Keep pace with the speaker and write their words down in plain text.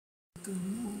The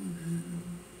morning.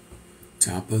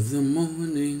 Top of the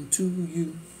morning to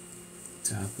you.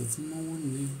 Top of the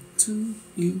morning to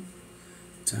you.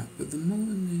 Top of the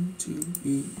morning to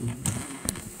you.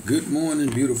 Good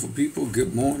morning, beautiful people.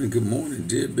 Good morning, good morning.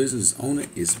 Dear business owner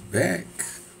is back.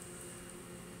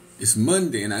 It's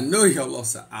Monday, and I know y'all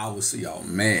lost an hour, so y'all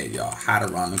mad. Y'all hot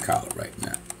around the collar right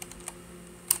now.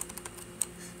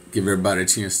 Give everybody a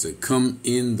chance to come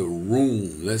in the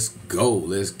room. Let's go.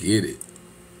 Let's get it.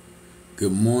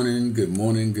 Good morning, good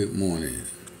morning, good morning.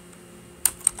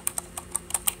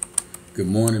 Good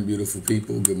morning, beautiful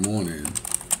people. Good morning.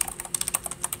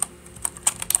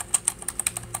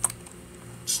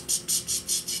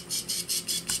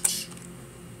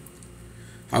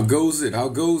 How goes it? How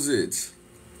goes it?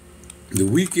 The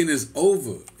weekend is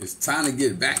over. It's time to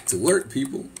get back to work,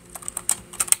 people.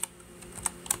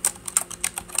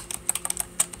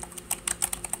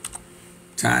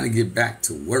 Time to get back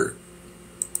to work.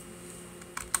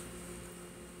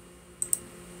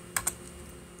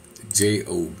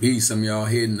 J-O-B. Some of y'all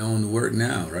heading on to work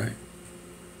now, right?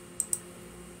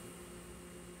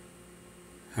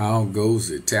 How goes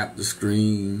it? Tap the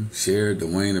screen. Share.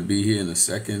 Dwayne will be here in a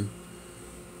second.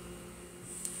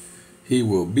 He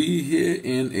will be here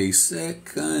in a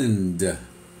second.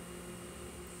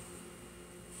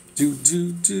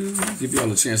 Give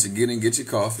y'all a chance to get in, get your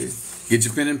coffee. Get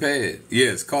your pen and pad.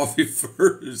 Yes, coffee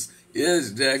first.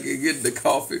 Yes, Jackie, get the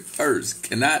coffee first.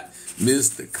 Cannot miss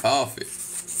the coffee.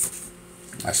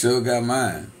 I sure got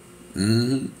mine.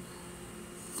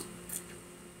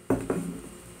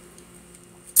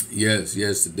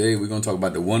 Yes, today we're going to talk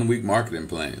about the 1 week marketing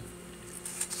plan.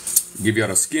 Give y'all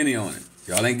the skinny on it.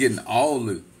 Y'all ain't getting all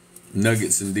the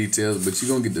nuggets and details, but you're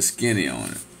going to get the skinny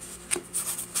on it.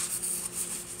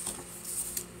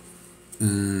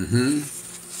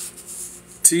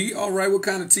 Tea? All right, what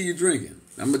kind of tea you drinking?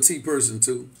 I'm a tea person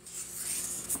too.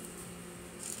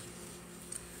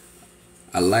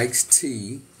 I likes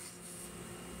tea.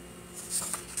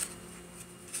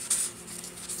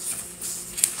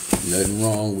 Nothing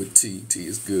wrong with tea. Tea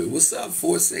is good. What's up,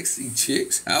 4 sexy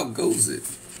chicks? How goes it?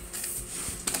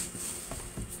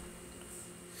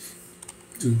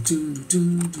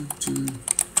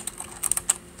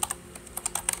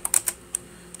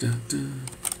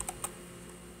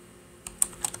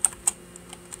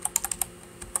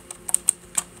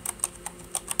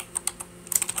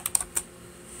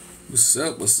 What's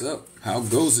up? What's up? How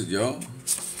goes it, y'all?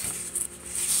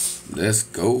 Let's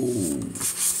go.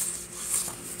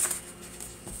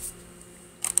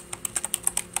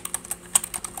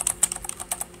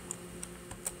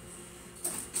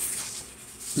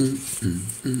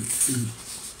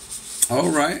 All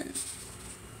right.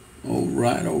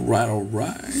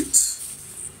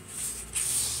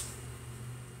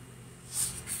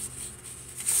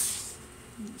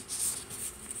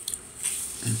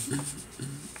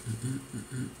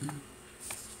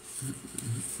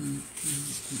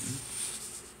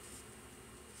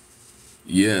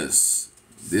 Yes,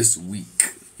 this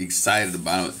week, excited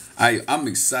about it. I'm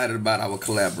excited about our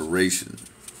collaboration.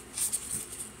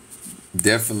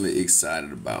 Definitely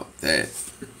excited about that.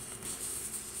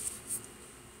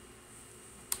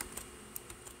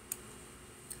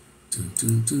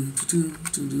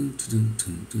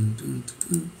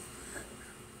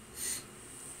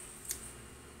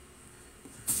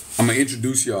 I'm going to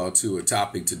introduce y'all to a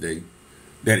topic today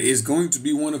that is going to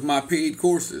be one of my paid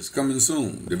courses coming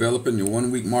soon. Developing your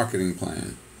 1 week marketing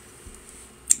plan.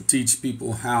 Teach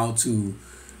people how to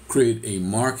create a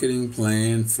marketing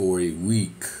plan for a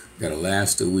week that'll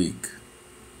last a week.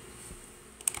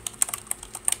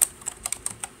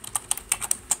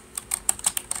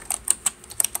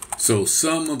 So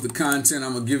some of the content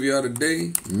I'm going to give y'all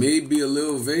today may be a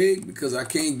little vague because I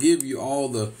can't give you all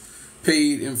the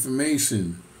paid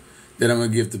information that I'm going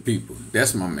to give to people.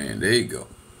 That's my man. There you go.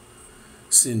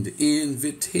 Send the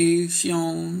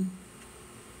invitation.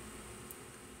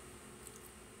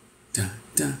 Da,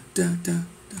 da, da, da,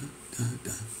 da, da,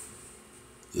 da.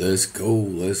 Let's go.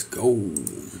 Let's go.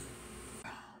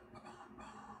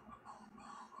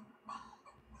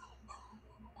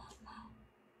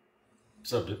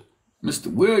 What's up, dude?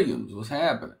 Mr. Williams, what's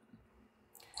happening?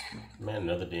 Man,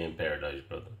 another day in paradise,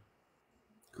 brother.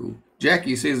 Cool.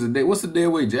 Jackie says the day. What's the day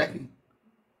away, Jackie?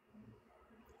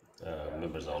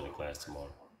 Members only class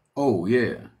tomorrow. Oh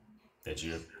yeah. That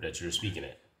you're speaking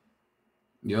at.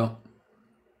 Yep.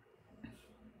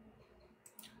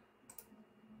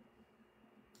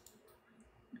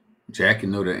 Jackie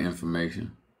know that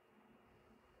information.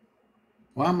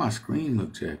 Why my screen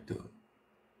look jacked up?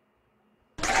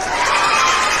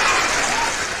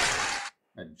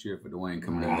 I had to cheer for Dwayne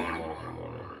coming in there.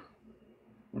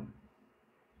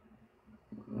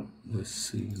 Let's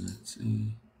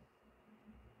see.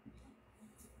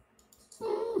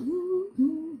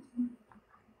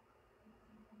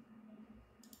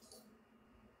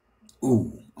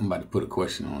 Ooh, I'm about to put a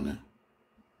question on there.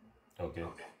 Okay.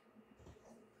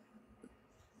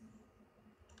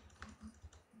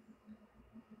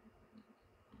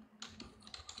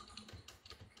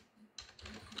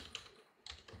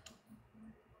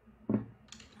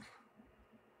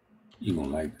 You're gonna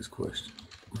like this question.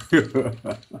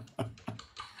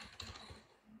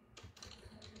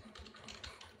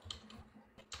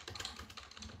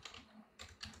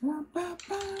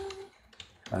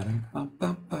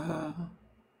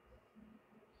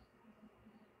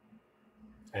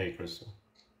 Hey, Crystal.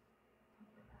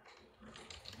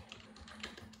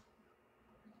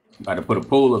 About to put a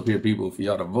poll up here, people, for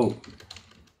y'all to vote.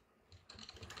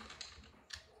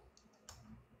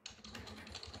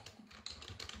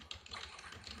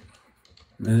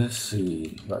 Let's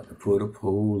see. About to put a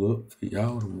poll up for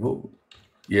y'all to vote.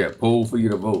 Yeah, poll for you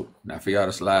to vote. Not for y'all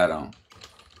to slide on.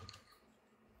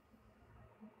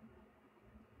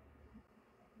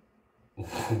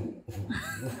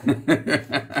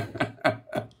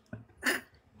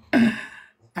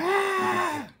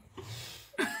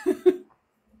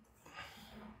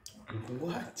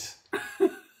 What?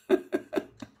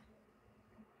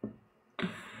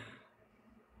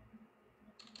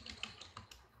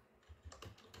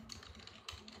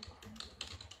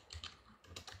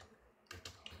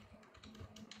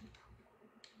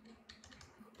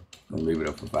 Gonna leave it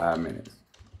up for 5 minutes.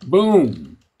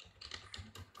 Boom.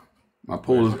 My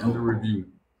poll is under review.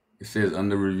 It says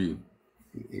under review.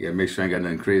 You gotta make sure I ain't got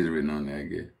nothing crazy written on there, I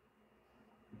guess.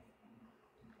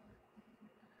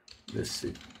 Let's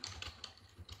see.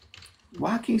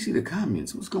 Why I can't see the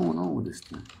comments? What's going on with this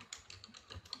thing?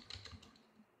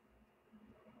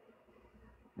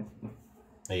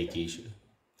 Hey, Keisha.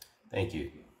 Thank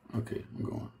you. Okay, I'm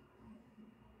going.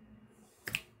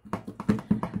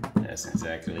 That's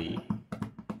exactly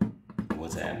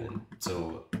what's happening.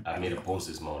 So I made a post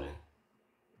this morning.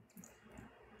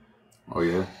 Oh,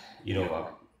 yeah? You know,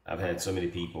 I've had so many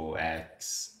people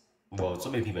ask, well, so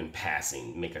many people in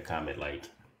passing make a comment like,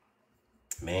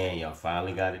 man, y'all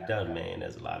finally got it done, man.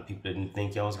 There's a lot of people that didn't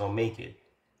think y'all was going to make it.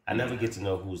 I never get to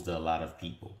know who's the a lot of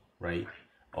people, right?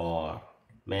 Or,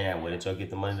 man, where did y'all get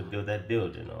the money to build that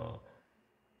building? Or,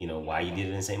 you know, why you did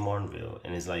it in St. Martinville?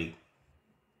 And it's like,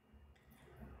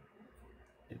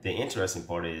 the interesting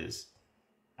part is,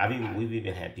 we've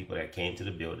even had people that came to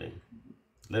the building,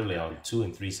 literally on 2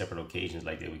 and 3 separate occasions,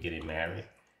 like they were getting married.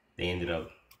 They ended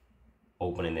up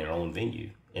opening their own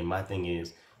venue. And my thing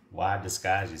is, why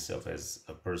disguise yourself as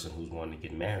a person who's wanting to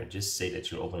get married? Just say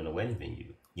that you're opening a wedding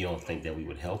venue. You don't think that we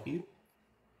would help you?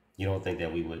 You don't think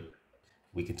that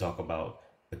we could talk about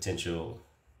potential,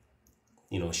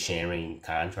 you know, sharing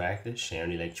contractors,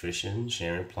 sharing electricians,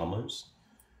 sharing plumbers?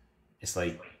 It's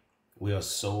like, we are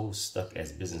so stuck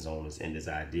as business owners in this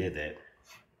idea that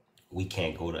we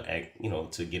can't go to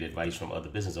to get advice from other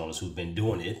business owners who've been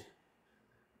doing it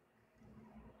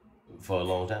for a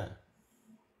long time.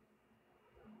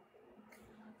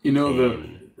 You know,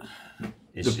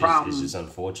 It's just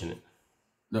unfortunate.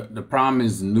 The problem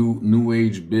is new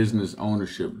age business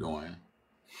ownership, Dwayne.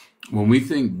 When we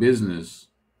think business,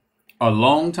 a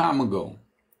long time ago,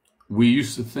 we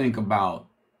used to think about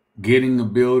getting a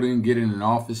building, getting an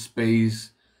office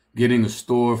space, getting a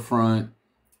storefront.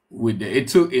 So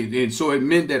it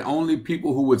meant that only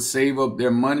people who would save up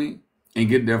their money and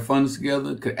get their funds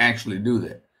together could actually do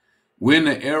that. We're in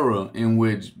an era in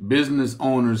which business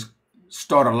owners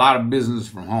start a lot of business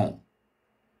from home.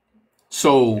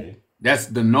 So that's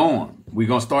the norm. We're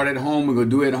going to start at home. We're going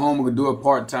to do it at home. We're going to do it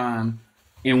part-time.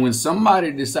 And when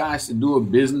somebody decides to do a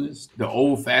business the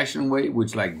old-fashioned way,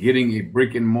 which like getting a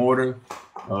brick and mortar,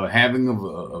 having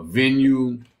a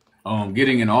venue,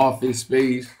 getting an office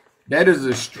space, that is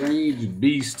a strange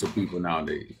beast to people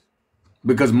nowadays.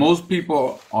 Because most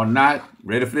people are not,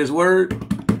 ready for this word,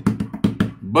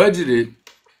 budgeted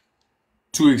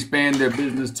to expand their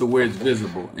business to where it's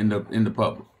visible in the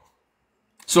public.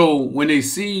 So when they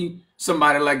see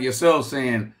somebody like yourself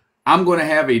saying, I'm going to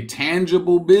have a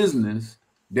tangible business,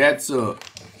 that's I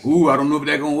don't know if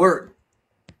that's going to work.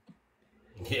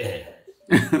 Yeah.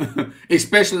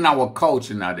 Especially in our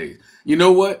culture nowadays. You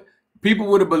know what? People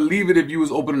would have believed it if you was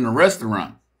opening a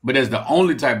restaurant, but that's the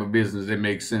only type of business that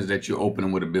makes sense that you're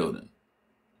opening with a building.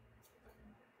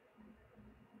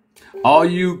 All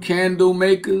you candle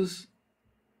makers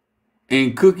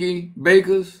and cookie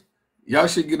bakers, y'all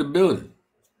should get a building.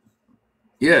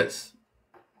 Yes,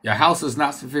 your house is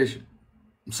not sufficient.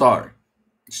 I'm sorry.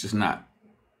 It's just not.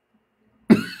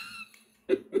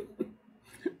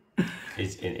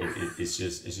 it's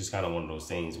just kind of one of those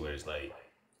things where it's like,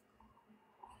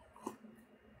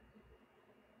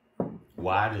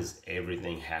 why does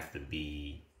everything have to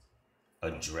be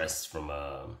addressed from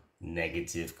a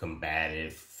negative,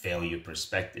 combative, failure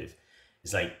perspective?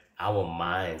 It's like our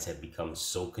minds have become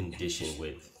so conditioned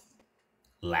with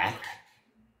lack.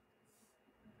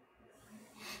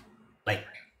 Like,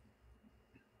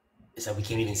 it's like we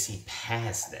can't even see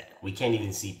past that. We can't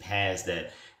even see past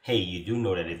that. Hey, you do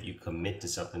know that if you commit to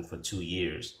something for 2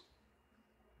 years,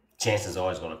 chances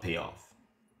are it's going to pay off.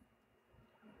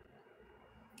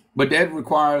 But that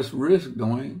requires risk,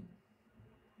 Dwayne.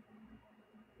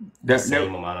 The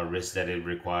same amount of risk that it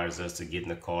requires us to get in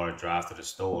the car, drive to the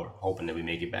store, hoping that we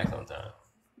make it back on time.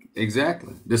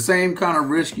 Exactly. The same kind of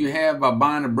risk you have by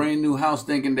buying a brand new house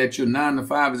thinking that your 9 to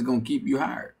 5 is going to keep you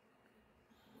hired.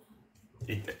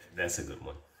 That's a good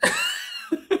one.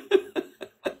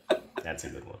 That's a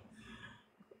good one.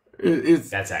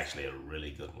 That's actually a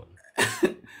really good one.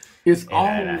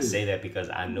 And I say that because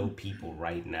I know people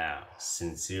right now,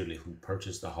 sincerely, who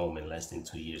purchased a home in less than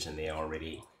 2 years and they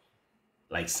already,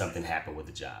 like, something happened with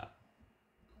the job.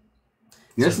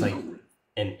 Yes. So it's like,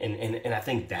 and I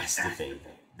think that's the thing.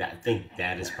 I think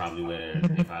that is probably where,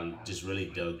 if I just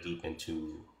really dug deep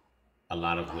into a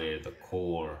lot of where the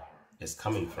core is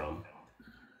coming from,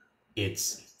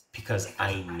 it's because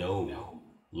I know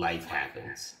life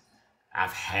happens.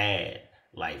 I've had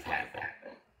life happen.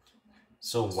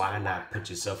 So why not put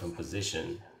yourself in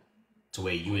position to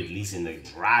where you at least in the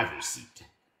driver's seat?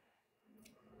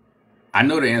 I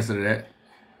know the answer to that.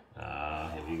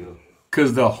 Here you go.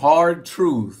 Because the hard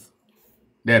truth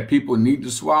that people need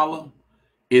to swallow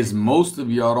is most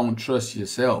of y'all don't trust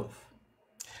yourself.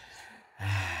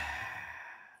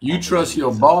 You trust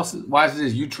your boss. Watch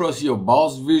this. You trust your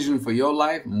boss' vision for your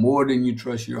life more than you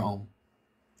trust your own.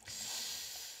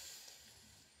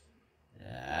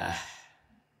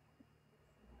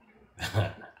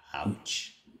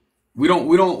 Ouch. We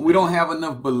don't have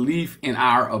enough belief in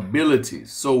our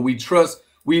abilities. So we trust,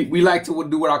 we like to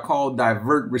do what I call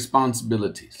divert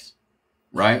responsibilities,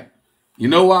 right? You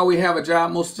know why we have a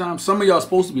job most of the time? Some of y'all are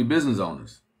supposed to be business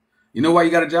owners. You know why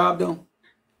you got a job though?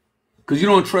 Because you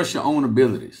don't trust your own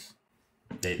abilities.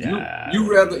 You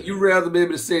rather be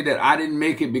able to say that I didn't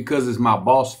make it because it's my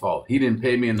boss' fault. He didn't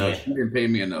pay me enough. Yeah. He didn't pay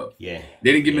me enough. Yeah.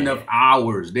 They didn't give me enough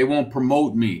hours. They won't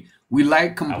promote me. We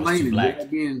like complaining. We like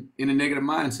being in a negative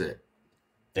mindset.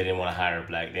 They didn't want to hire a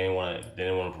black. They didn't want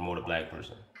to promote a black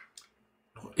person.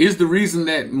 Is the reason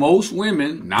that most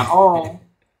women, not all,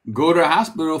 go to the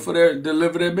hospital for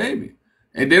deliver their baby.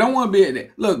 And they don't want to be,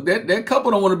 look, that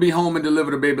couple don't want to be home and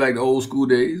deliver the baby like the old school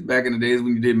days, back in the days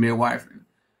when you did midwifery.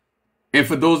 And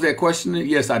for those that question it,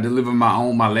 yes, I delivered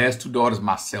my last 2 daughters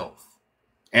myself.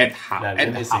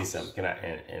 Let me say something.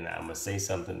 And I'm gonna say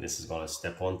something. This is gonna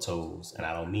step on toes, and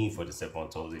I don't mean for it to step on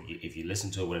toes. If you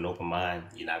listen to it with an open mind,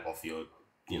 you're not gonna feel,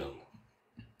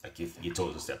 like your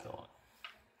toes are stepped on.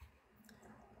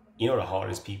 The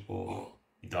hardest people,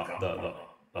 the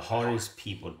hardest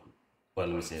people. Well,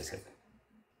 let me say this.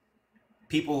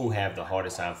 People who have the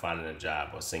hardest time finding a job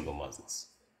are single mothers.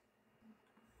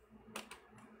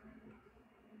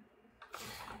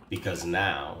 Because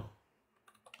now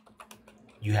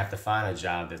you have to find a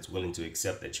job that's willing to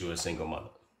accept that you're a single mother.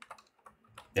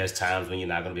 There's times when you're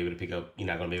not going to be able to you're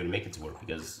not going to be able to make it to work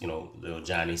because, little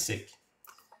Johnny's sick,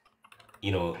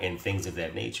 and things of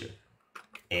that nature.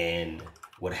 And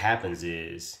what happens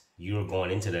is you're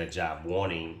going into that job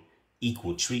wanting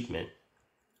equal treatment,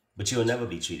 but you'll never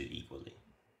be treated equally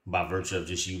by virtue of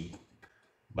just you,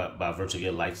 by virtue of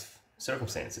your life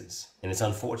circumstances. And it's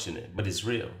unfortunate, but it's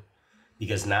real.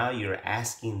 Because now you're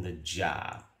asking the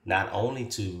job not only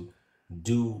to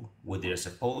do what they're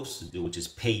supposed to do, which is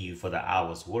pay you for the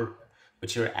hours work,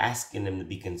 but you're asking them to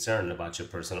be concerned about your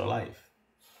personal life.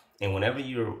 And whenever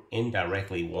you're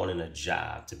indirectly wanting a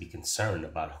job to be concerned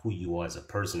about who you are as a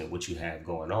person and what you have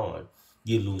going on,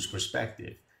 you lose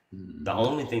perspective. The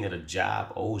only thing that a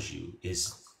job owes you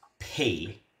is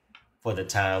pay for the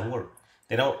time work.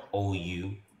 They don't owe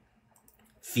you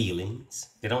feelings.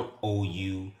 They don't owe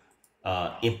you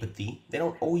empathy. They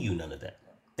don't owe you none of that.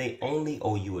 They only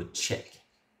owe you a check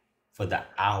for the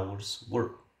hours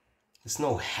work. It's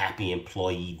no happy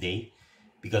employee day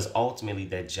because ultimately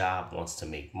that job wants to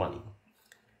make money.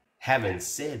 Having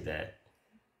said that,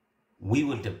 we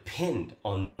would depend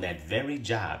on that very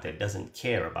job that doesn't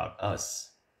care about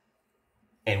us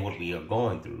and what we are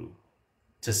going through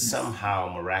to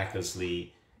somehow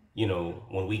miraculously,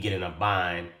 when we get in a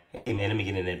bind, hey man, let me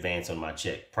get an advance on my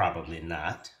check. Probably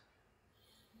not.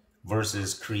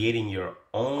 Versus creating your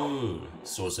own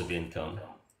source of income.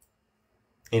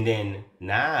 And then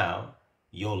now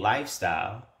your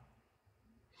lifestyle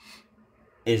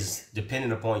is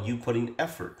dependent upon you putting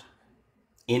effort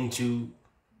into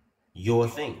your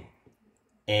thing.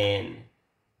 And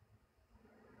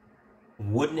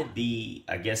wouldn't it be,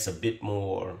 I guess, a bit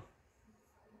more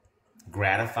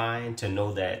gratifying to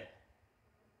know that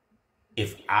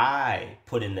if I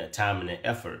put in the time and the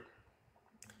effort,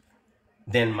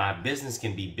 then my business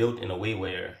can be built in a way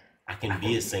where I can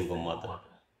be a single mother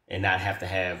and not have to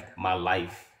have my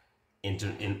life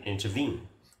intervene.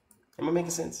 Am I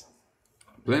making sense?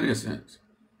 Plenty of sense.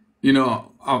 You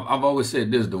know, I've always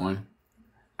said this, Dwayne.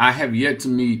 I have yet to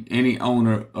meet any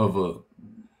owner of a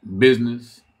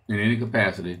business in any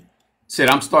capacity said,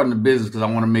 I'm starting a business because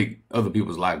I want to make other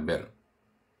people's life better.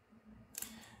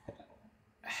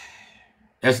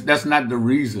 That's not the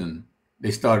reason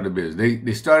they started the business.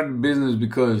 They started the business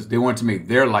because they want to make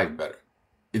their life better.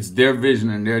 It's their vision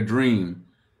and their dream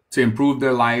to improve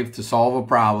their life, to solve a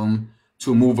problem,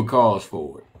 to move a cause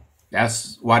forward.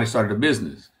 That's why they started a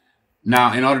business.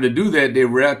 Now, in order to do that, they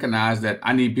recognize that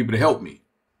I need people to help me.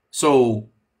 So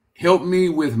help me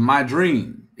with my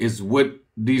dream is what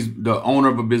the owner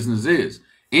of a business is.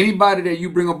 Anybody that you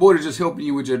bring aboard is just helping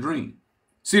you with your dream.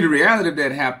 See, the reality of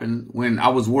that happened when I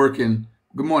was working.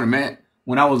 Good morning, Matt.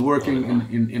 When I was working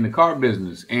in the car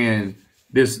business, and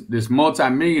this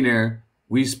multimillionaire,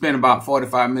 we spent about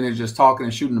 45 minutes just talking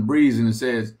and shooting the breeze, and it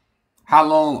says, how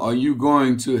long are you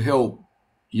going to help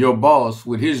your boss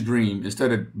with his dream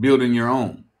instead of building your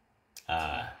own?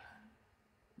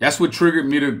 That's what triggered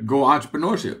me to go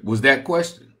entrepreneurship, was that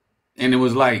question. And it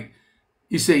was like,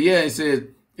 he said, yeah, he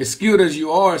said, as skilled as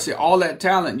you are, said, all that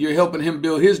talent, you're helping him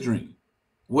build his dream.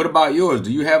 What about yours?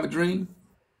 Do you have a dream?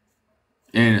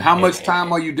 And how much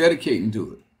time are you dedicating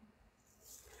to it?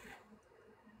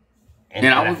 And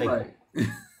I was like,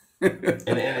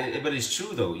 but it's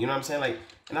true though. You know what I'm saying? Like,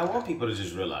 and I want people to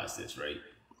just realize this, right?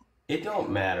 It don't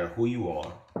matter who you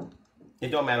are. It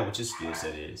don't matter what your skill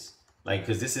set is. Like,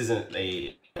 because this isn't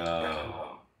a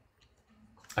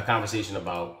conversation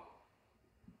about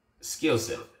skill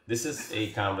set. This is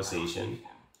a conversation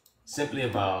simply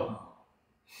about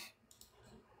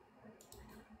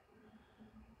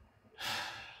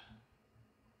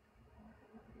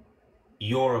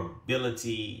your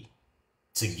ability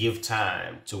to give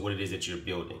time to what it is that you're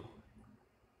building.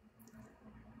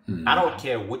 I don't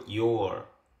care what your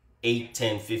 8,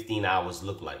 10, 15 hours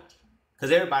look like.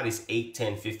 Because everybody's 8,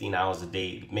 10, 15 hours a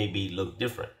day look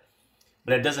different.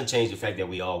 But that doesn't change the fact that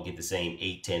we all get the same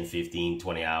 8, 10, 15,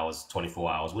 20 hours,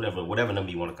 24 hours, whatever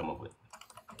number you want to come up with.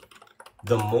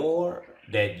 The more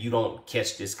that you don't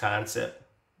catch this concept,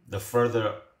 the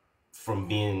further from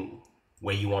being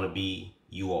where you want to be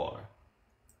you are.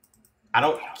 I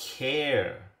don't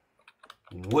care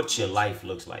what your life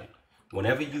looks like.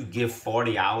 Whenever you give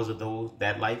 40 hours of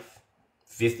that life,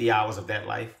 50 hours of that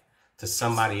life to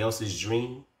somebody else's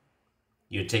dream,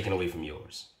 you're taking away from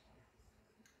yours.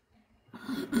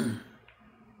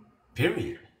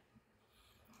 Period.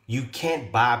 You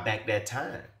can't buy back that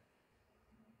time.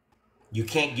 You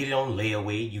can't get it on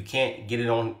layaway. You can't get it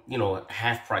on,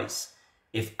 half price.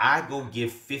 If I go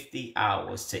give 50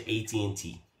 hours to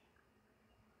AT&T,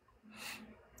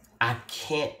 I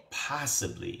can't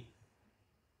possibly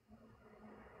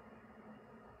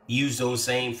use those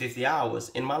same 50 hours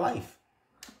in my life.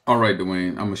 All right,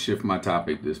 Dwayne, I'm gonna shift my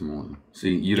topic this morning.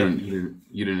 See, you didn't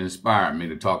inspire me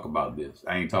to talk about this.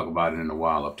 I ain't talked about it in a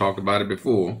while. I've talked about it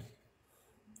before.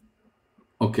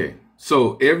 Okay,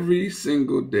 so every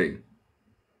single day,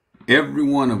 every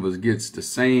one of us gets the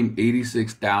same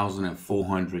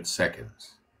 86,400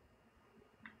 seconds.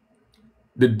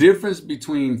 The difference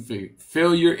between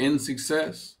failure and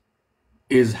success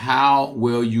is how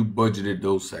well you budgeted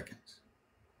those seconds.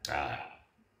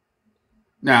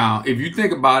 Now, if you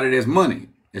think about it as money,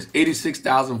 it's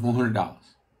 $86,400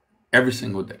 every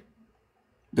single day.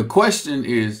 The question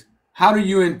is, how do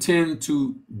you intend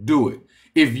to do it?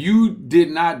 If you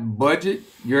did not budget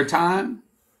your time,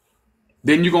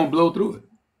 then you're gonna blow through it.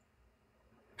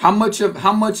 How much of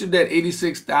that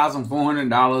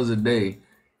 $86,400 a day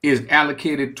is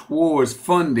allocated towards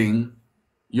funding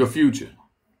your future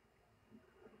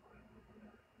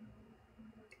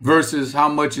versus how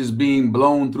much is being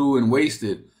blown through and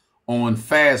wasted on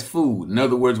fast food? In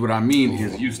other words, what I mean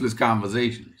is useless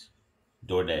conversations.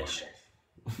 DoorDash.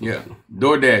 Yeah,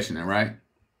 DoorDashing, right?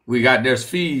 There's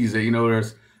fees,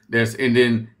 there's, and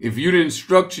then if you didn't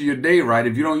structure your day right,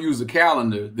 if you don't use a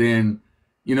calendar, then,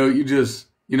 you just,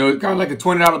 it's kind of like a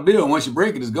 $20 bill. Once you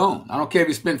break it, it's gone. I don't care if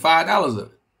you spent $5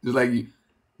 of it. It's like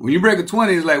when you break a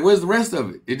 20, it's like, where's the rest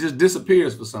of it? It just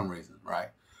disappears for some reason, right?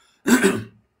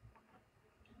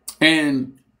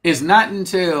 And it's not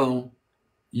until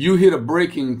you hit a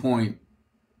breaking point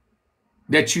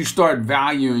that you start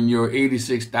valuing your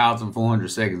 86,400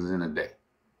 seconds in a day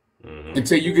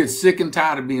until you get sick and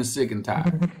tired of being sick and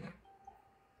tired.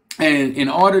 And in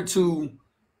order to,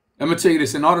 I'm going to tell you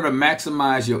this, in order to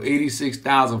maximize your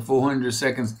 86,400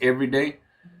 seconds every day,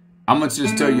 I'm going to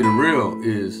just tell you the real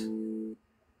is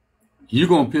you're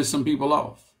going to piss some people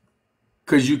off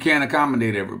because you can't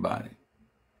accommodate everybody.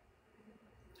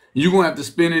 You're going to have to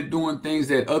spend it doing things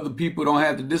that other people don't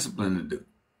have the discipline to do.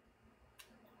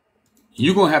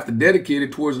 You're going to have to dedicate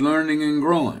it towards learning and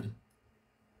growing.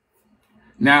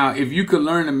 Now, if you could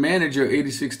learn to manage your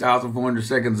 86,400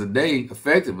 seconds a day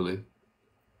effectively,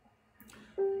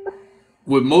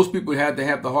 what most people have to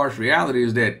have the harsh reality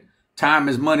is that time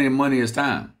is money and money is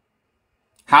time.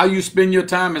 How you spend your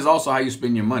time is also how you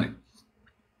spend your money.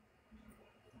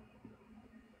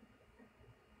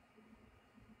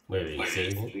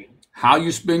 Wait. How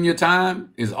you spend your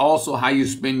time is also how you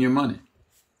spend your money.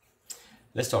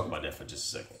 Let's talk about that for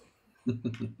just a second.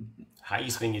 How you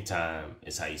spend your time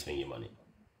is how you spend your money.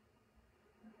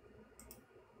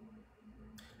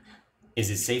 Is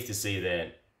it safe to say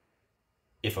that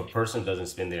if a person doesn't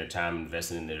spend their time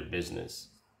investing in their business,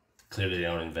 clearly they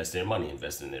don't invest their money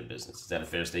investing in their business? Is that a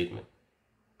fair statement?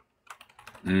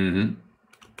 Mm-hmm.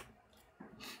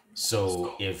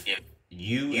 So if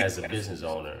you as a business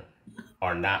owner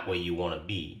are not where you want to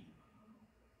be,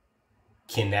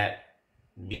 can that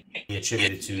be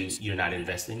attributed to you're not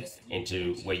investing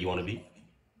into where you want to be?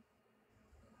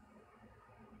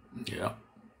 Yeah.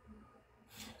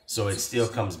 So it still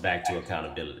comes back to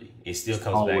accountability. It still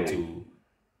comes back to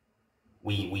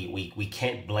we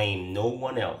can't blame no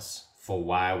one else for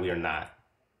why we are not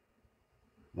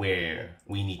where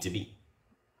we need to be.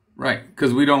 Right,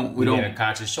 because we don't made a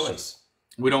conscious choice.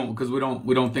 We don't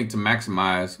think to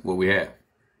maximize what we have.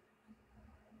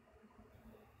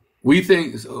 We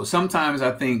think sometimes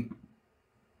I think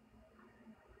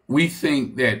we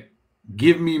think that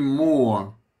give me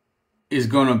more is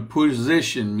going to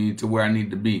position me to where I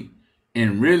need to be.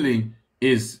 And really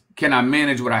is, can I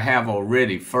manage what I have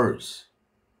already first?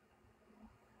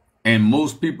 And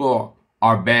most people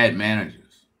are bad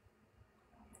managers.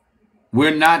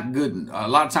 We're not good. A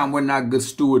lot of time we're not good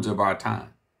stewards of our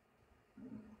time.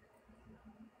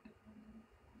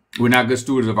 We're not good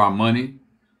stewards of our money.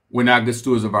 We're not good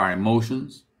stewards of our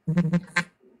emotions.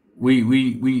 We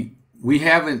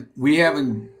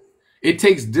haven't, it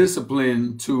takes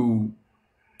discipline to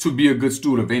be a good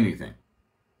steward of anything.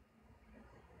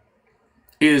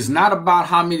 It is not about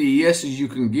how many yeses you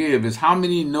can give, it's how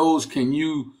many no's can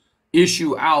you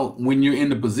issue out when you're in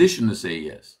the position to say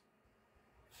yes.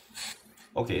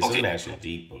 Okay, so let me ask you a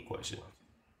deeper question.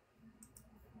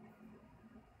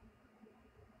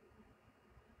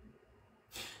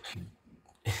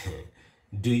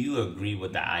 Do you agree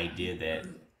with the idea that,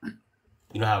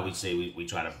 you know how we say we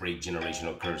try to break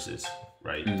generational curses,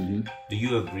 right? Mm-hmm. Do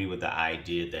you agree with the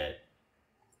idea that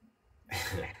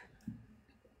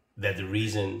that the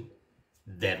reason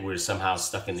that we're somehow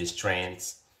stuck in this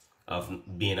trance of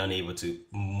being unable to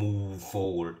move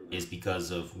forward is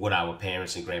because of what our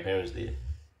parents and grandparents did?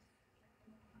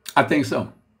 I think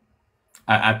so.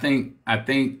 I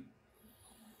think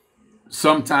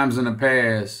sometimes in the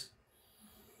past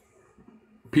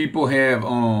people have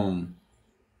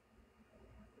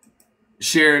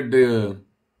shared the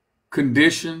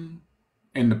condition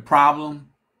and the problem,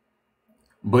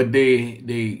 but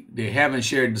they haven't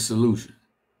shared the solution.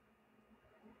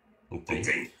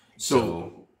 Okay.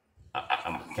 So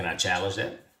can I challenge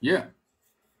that? Yeah.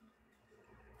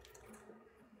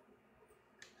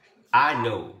 I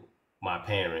know my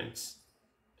parents,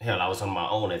 hell, I was on my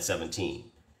own at 17.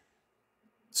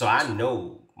 So I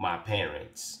know my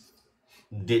parents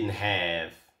didn't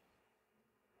have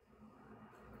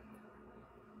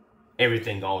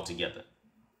everything all together.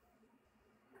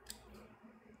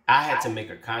 I had to make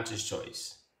a conscious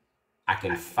choice. I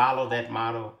can follow that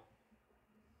model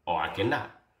or I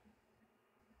cannot.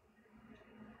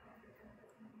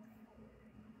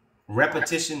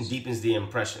 Repetition deepens the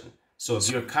impression. So if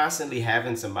you're constantly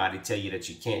having somebody tell you that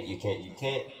you can't,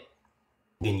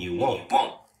 then you won't.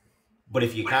 But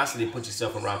if you constantly put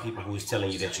yourself around people who's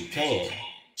telling you that you can,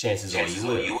 chances are you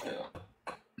will.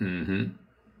 Mm-hmm.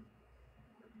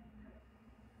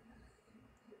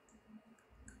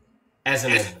 As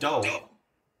an adult,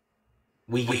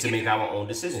 we get to make our own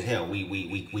decisions. Hell,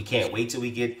 we can't wait till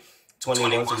we get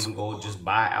 21 so we can go just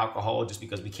buy alcohol just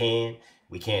because we can.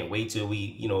 We can't wait till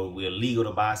we're legal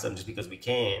to buy something just because we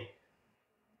can.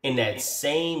 In that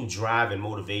same drive and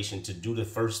motivation to do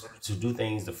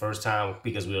things the first time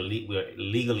because we're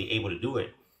legally able to do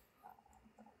it,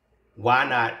 why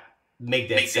not make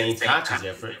that same conscious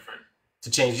effort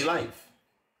to change your life.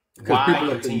 Because Why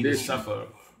people are continue to conditioned. suffer?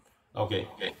 Okay.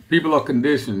 People are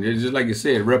conditioned. It's just like you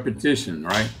said, repetition,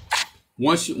 right?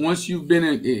 Once you've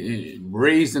been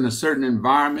raised in a certain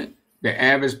environment, the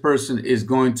average person is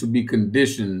going to be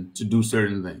conditioned to do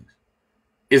certain things.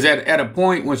 Is that at a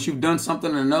point once you've done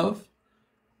something enough,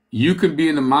 you can be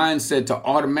in the mindset to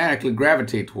automatically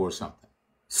gravitate towards something.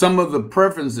 Some of the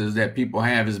preferences that people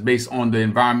have is based on the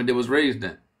environment they was raised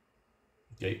in.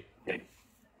 Okay.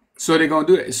 So they're gonna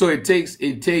do it. So it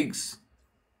takes.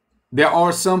 There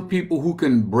are some people who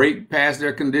can break past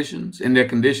their conditions and their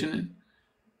conditioning,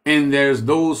 and there's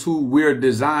those who we're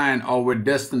designed or we're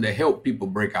destined to help people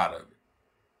break out of it.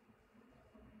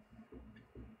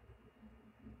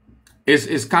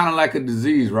 It's kind of like a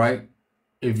disease, right?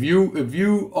 If your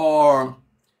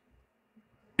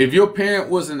parent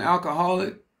was an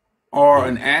alcoholic or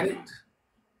an addict,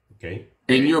 Okay.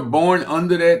 and you're born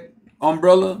under that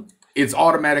umbrella, it's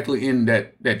automatically in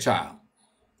that child.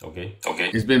 Okay.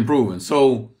 It's been proven.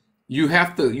 So you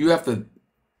have to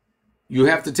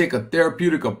take a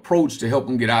therapeutic approach to help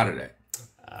them get out of that.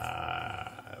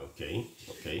 Okay.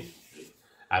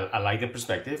 I like the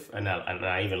perspective, and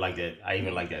I even like that. I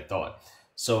even like that thought.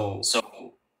 So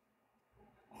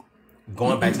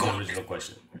going back to the original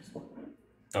question,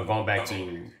 or going back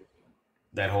to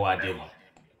that whole idea,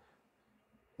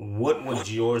 what would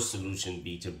your solution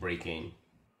be to breaking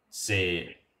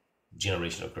said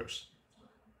generational curse?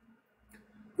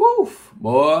 Woof,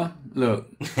 boy, look,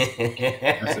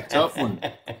 that's a tough one.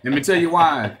 Let me tell you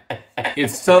why.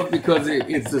 It's tough because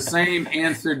it's the same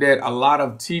answer that a lot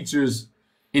of teachers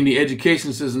in the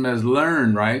education system has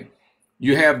learned, right?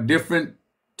 You have different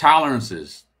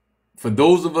tolerances. For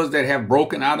those of us that have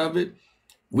broken out of it,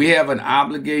 we have an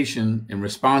obligation and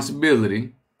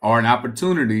responsibility or an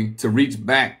opportunity to reach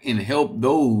back and help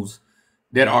those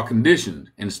that are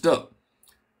conditioned and stuck.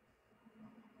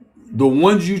 The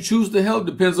ones you choose to help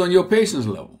depends on your patience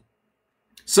level.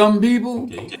 Some people,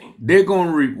 they're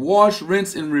going to wash,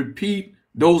 rinse, and repeat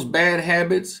those bad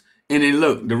habits. And then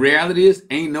look, the reality is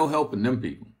ain't no helping them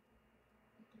people.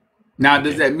 Now,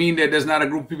 does that mean that there's not a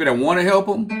group of people that want to help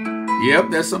them? Yep,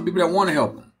 there's some people that want to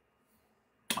help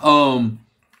them.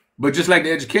 But just like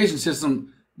the education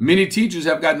system, many teachers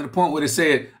have gotten to the point where they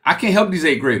said, I can't help these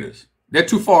 8th graders. They're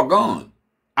too far gone.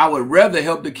 I would rather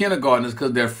help the kindergartners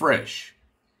because they're fresh.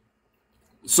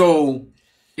 So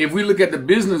if we look at the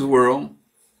business world,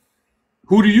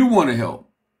 who do you want to help?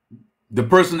 The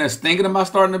person that's thinking about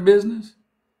starting a business?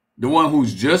 The one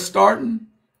who's just starting?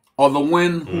 Or the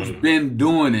one who's been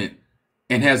doing it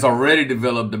and has already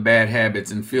developed the bad habits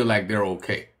and feel like they're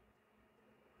okay?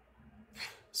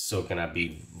 So can I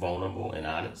be vulnerable and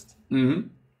honest? Mm-hmm.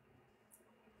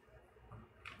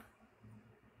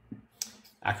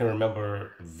 I can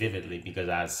remember vividly because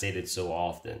I said it so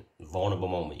often. Vulnerable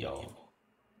moment, y'all.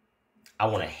 I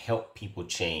want to help people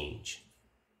change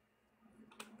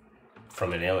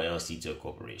from an LLC to a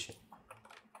corporation.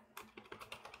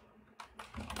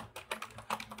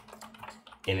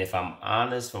 And if I'm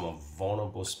honest from a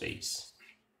vulnerable space,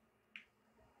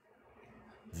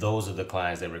 those are the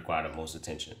clients that require the most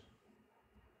attention.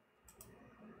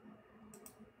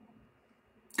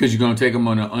 Because you're going to take them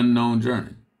on an unknown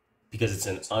journey. Because it's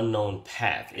an unknown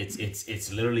path.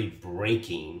 It's literally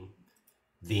breaking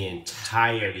the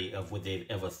entirety of what they've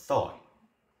ever thought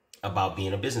about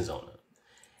being a business owner.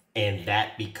 And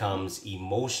that becomes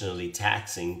emotionally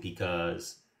taxing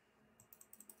because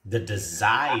the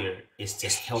desire is to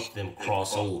help them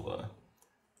cross over.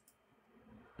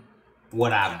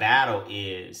 What I battle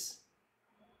is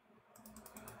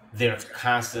they're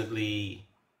constantly,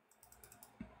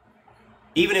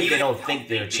 even if they don't think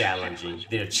they're challenging,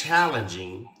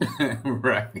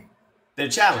 Right. They're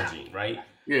challenging, right?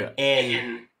 Yeah.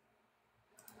 And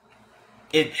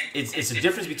it's a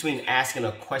difference between asking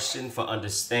a question for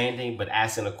understanding, but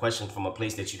asking a question from a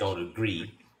place that you don't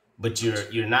agree. But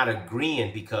you're not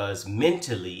agreeing because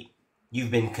mentally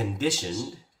you've been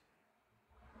conditioned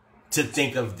to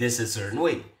think of this a certain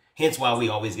way. Hence why we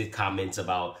always get comments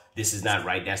about this is not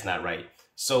right, that's not right.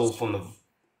 So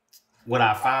what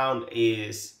I found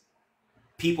is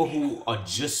people who are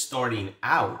just starting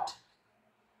out,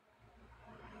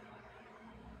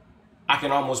 I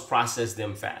can almost process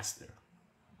them faster.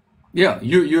 Yeah,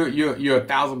 you're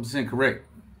 1,000% correct.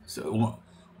 So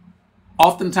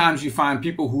oftentimes you find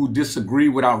people who disagree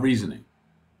without reasoning.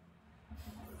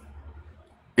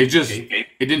 It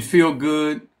didn't feel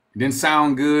good. It didn't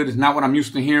sound good. It's not what I'm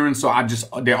used to hearing. So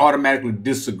they automatically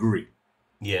disagree.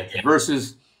 Yeah.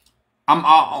 Versus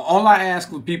all I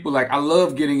ask with people, like I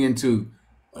love getting into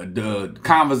the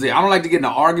conversation. I don't like to get in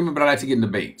an argument, but I like to get in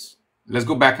debates. let's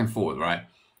go back and forth, right?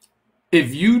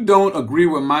 If you don't agree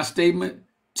with my statement,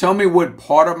 tell me what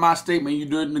part of my statement you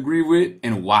didn't agree with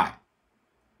and why.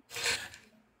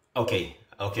 Okay,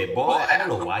 okay, boy, I don't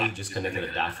know why you just connected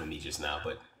a dot for me just now,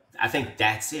 but I think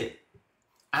that's it.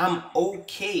 I'm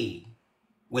okay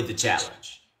with the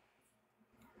challenge.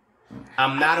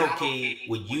 I'm not okay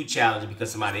with you challenging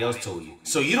because somebody else told you.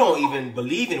 So you don't even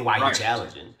believe in why you're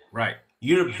challenging. Right.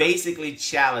 You're basically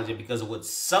challenging because of what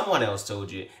someone else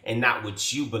told you and not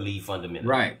what you believe fundamentally.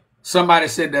 Right. Somebody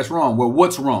said that's wrong. Well,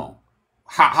 what's wrong?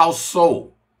 How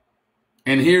so?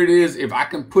 And here it is. If I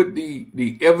can put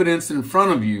the evidence in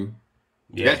front of you,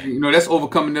 that's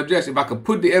overcoming the objection. If I could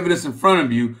put the evidence in front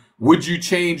of you, would you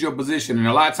change your position? And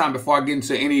a lot of time before I get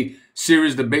into any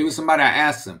serious debate with somebody, I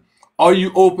ask them, are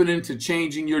you open to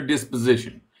changing your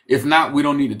disposition? If not, we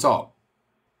don't need to talk.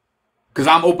 Because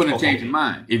I'm open to changing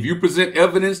mine. If you present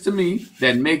evidence to me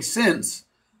that makes sense,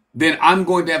 then I'm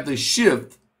going to have to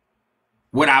shift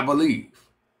what I believe.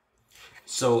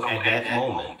 So at that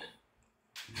moment,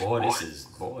 boy,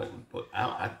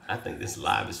 I think this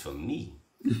live is for me.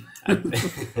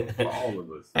 For all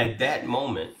of us. At that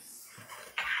moment,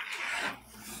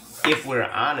 if we're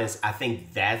honest, I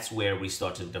think that's where we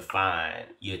start to define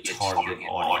your target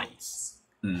audience.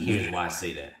 Here's why I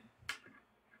say that.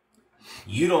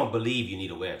 You don't believe you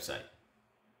need a website.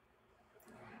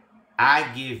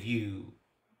 I give you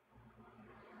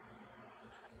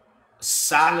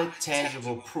solid,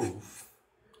 tangible proof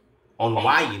on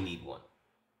why you need one.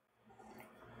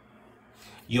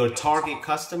 Your target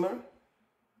customer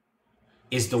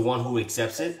is the one who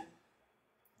accepts it,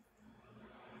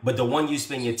 but the one you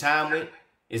spend your time with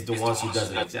is the ones who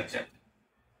doesn't accept it.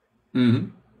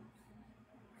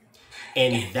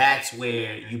 And that's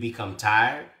where you become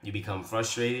tired, you become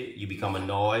frustrated, you become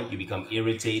annoyed, you become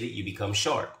irritated, you become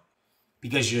short.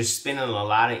 Because you're spending a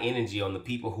lot of energy on the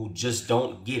people who just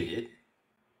don't get it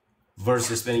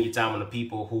versus spending your time on the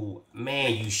people who,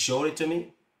 man, you showed it to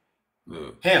me.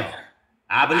 Hell,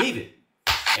 I believe it.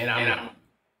 And I'm not.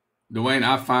 Dwayne,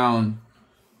 I found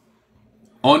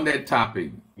on that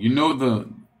topic, you know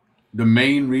the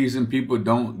main reason people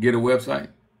don't get a website?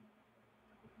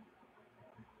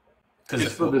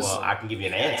 Because I can give you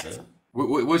an answer.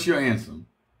 What's your answer?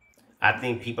 I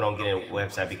think people don't get a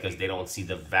website because they don't see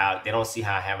the value. They don't see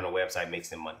how having a website makes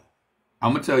them money.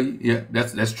 I'm gonna tell you, yeah,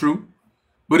 that's true.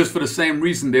 But it's for the same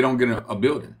reason they don't get a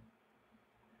building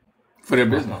for their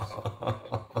business.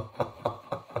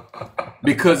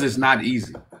 Because it's not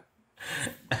easy.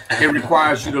 It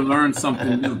requires you to learn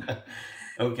something new.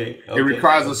 Okay. It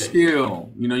requires a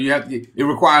skill. You know, it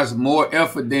requires more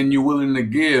effort than you're willing to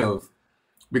give.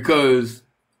 Because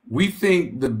we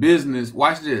think the business,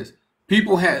 watch this,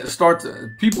 people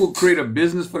create a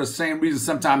business for the same reason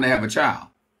sometimes they have a child.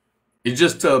 It's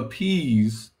just to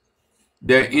appease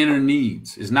their inner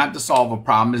needs. It's not to solve a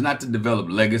problem. It's not to develop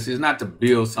legacy. It's not to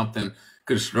build something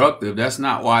constructive. That's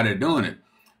not why they're doing it.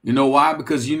 You know why?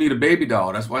 Because you need a baby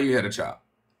doll. That's why you had a child.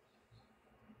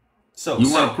 So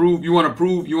you want to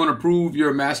prove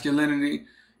your masculinity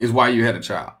is why you had a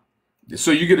child.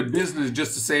 So you get a business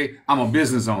just to say, I'm a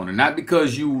business owner, not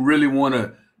because you really want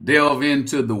to delve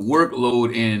into the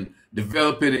workload and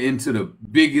develop it into the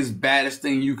biggest, baddest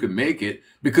thing you can make it,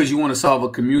 because you want to solve a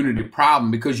community problem,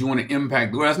 because you want to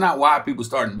impact the world. That's not why people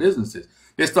starting businesses.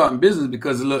 They're starting business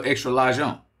because it's a little extra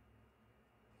l'argent.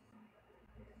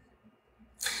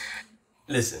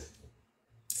 Listen,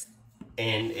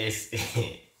 and it's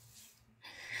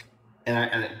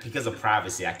and because of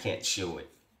privacy, I can't show it.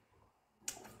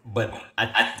 But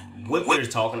what we're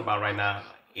talking about right now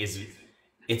is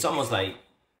it's almost like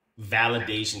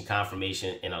validation,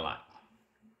 confirmation in a lot.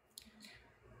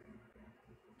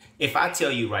 If I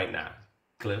tell you right now,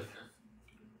 Cliff,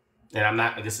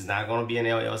 and this is not going to be an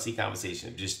LLC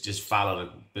conversation. Just follow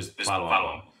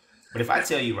along. But if I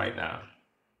tell you right now,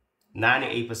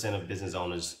 98% of business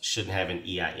owners shouldn't have an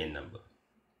EIN number.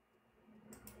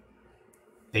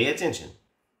 Pay attention.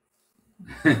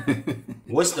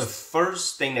 What's the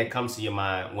first thing that comes to your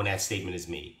mind when that statement is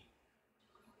made?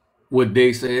 What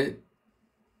they said.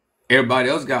 Everybody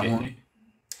else got one.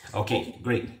 Okay,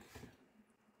 great.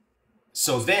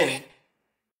 So then,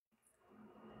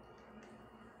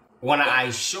 when I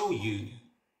show you,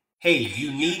 hey,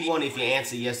 you need one if you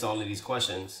answer yes to all of these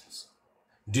questions,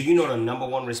 do you know the number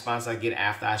one response I get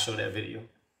after I show that video?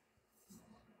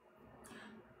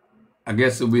 I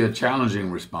guess it'll be a challenging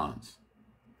response.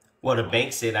 Well, the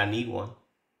bank said I need one.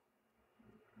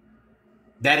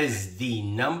 That is the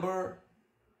number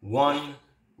one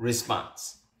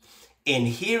response. And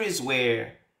here is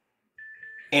where,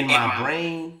 in my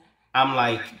brain, I'm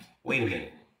like, wait a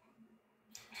minute.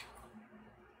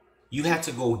 You have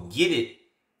to go get it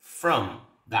from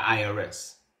the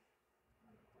IRS.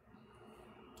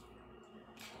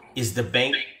 Does the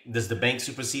bank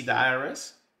supersede the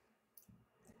IRS?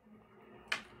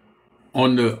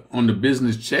 On the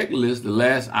business checklist, the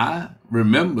last I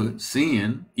remember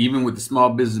seeing, even with the Small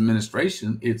Business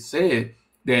Administration, it said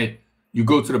that you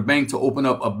go to the bank to open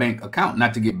up a bank account,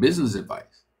 not to get business advice.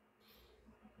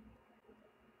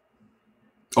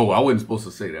 Oh, I wasn't supposed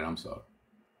to say that. I'm sorry.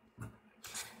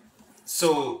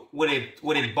 So what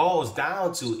it boils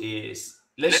down to is,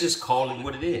 let's just call it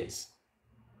what it is.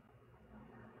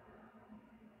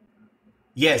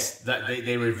 Yes,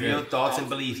 they reveal thoughts and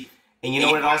beliefs. And you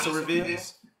know what it also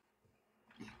reveals?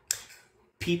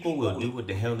 People will do what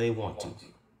the hell they want to.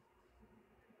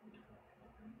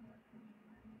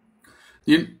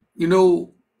 You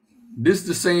know, this is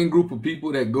the same group of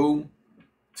people that go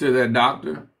to their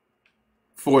doctor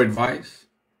for advice,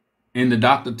 and the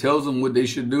doctor tells them what they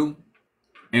should do,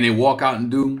 and they walk out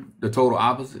and do the total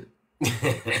opposite.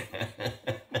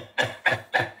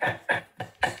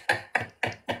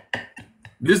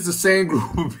 This is the same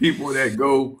group of people that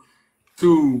go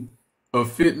to a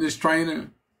fitness trainer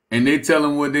and they tell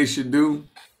them what they should do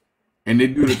and they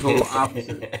do the total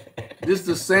opposite. This is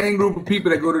the same group of people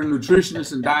that go to the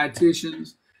nutritionists and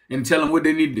dietitians and tell them what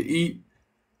they need to eat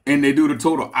and they do the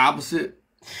total opposite.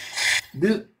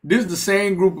 This is the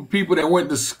same group of people that went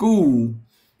to school,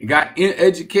 got in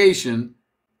education,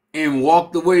 and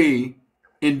walked away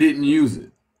and didn't use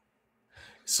it.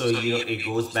 So it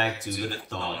goes back to the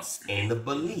thoughts and the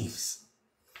beliefs.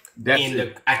 That's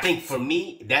I think for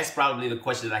me, that's probably the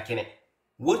question that I can.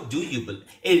 What do you believe?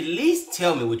 At least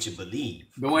tell me what you believe,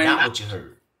 Dwayne, not what you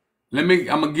heard. I'm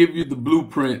gonna give you the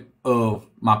blueprint of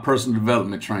my personal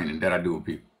development training that I do with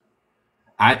people.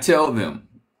 I tell them,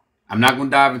 I'm not gonna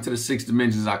dive into the 6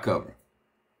 dimensions I cover,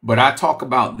 but I talk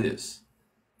about this: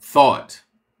 thought,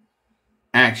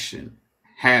 action,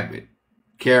 habit,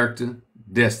 character,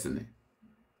 destiny.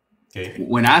 Okay.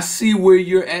 When I see where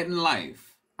you're at in life,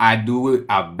 I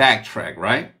backtrack,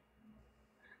 right?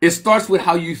 It starts with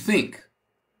how you think.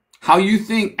 How you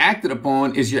think acted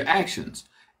upon is your actions.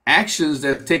 Actions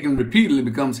that are taken repeatedly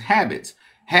becomes habits.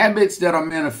 Habits that are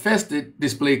manifested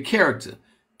display character.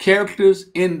 Characters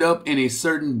end up in a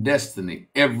certain destiny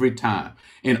every time.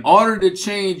 In order to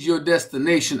change your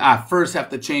destination, I first have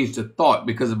to change the thought,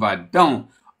 because if I don't,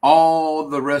 all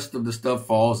the rest of the stuff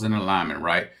falls in alignment,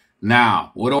 right?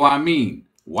 Now, what do I mean?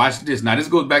 Watch this. Now, this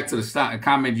goes back to the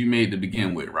comment you made to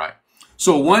begin with, right?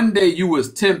 So one day you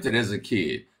was tempted as a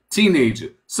kid, teenager,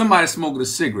 somebody smoking a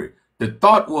cigarette. The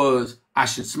thought was, I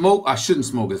should smoke, I shouldn't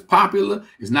smoke. It's popular,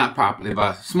 it's not popular. If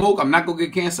I smoke, I'm not going to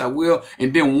get cancer, I will.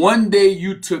 And then one day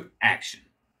you took action.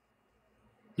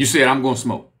 You said, I'm going to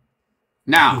smoke.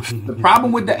 Now, the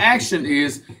problem with the action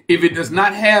is, if it does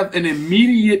not have an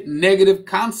immediate negative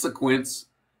consequence,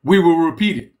 we will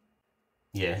repeat it.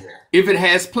 Yeah. If it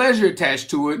has pleasure attached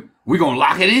to it, we're going to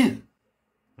lock it in.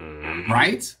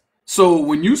 Right? So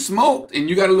when you smoked and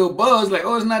you got a little buzz, like,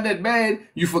 oh, it's not that bad,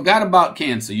 you forgot about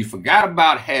cancer. You forgot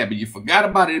about habit. You forgot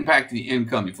about it impacting the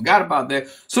income. You forgot about that.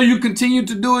 So you continued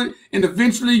to do it. And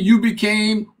eventually you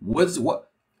became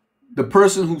the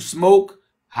person who smoked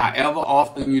however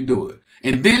often you do it.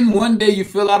 And then one day you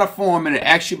fill out a form and it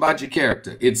asks you about your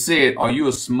character. It said, are you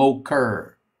a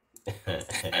smoker?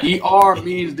 ER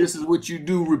means this is what you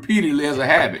do repeatedly as a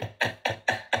habit,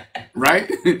 right?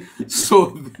 So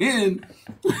then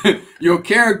your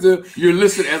character, you're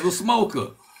listed as a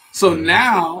smoker. So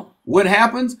now what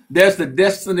happens? There's the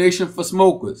destination for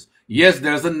smokers. Yes,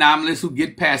 there's anomalies who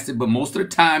get past it, but most of the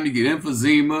time you get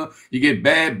emphysema, you get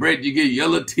bad breath, you get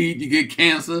yellow teeth, you get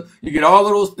cancer, you get all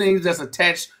of those things that's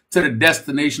attached to the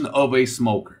destination of a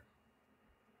smoker.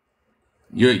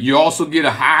 You also get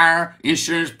a higher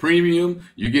insurance premium.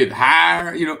 You get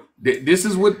higher, this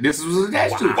is what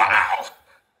attached to. Wow.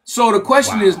 So the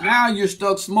question is, now you're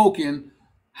stuck smoking.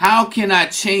 How can I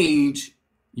change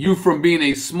you from being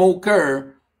a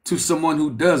smoker to someone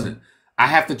who doesn't? I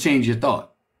have to change your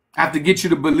thought. I have to get you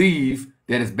to believe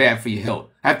that it's bad for your health.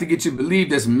 I have to get you to believe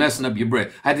that's messing up your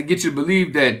breath. I have to get you to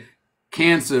believe that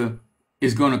cancer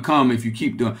is going to come if you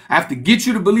keep doing it. I have to get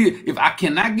you to believe. If I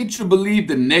cannot get you to believe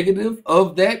the negative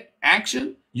of that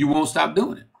action, you won't stop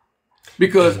doing it.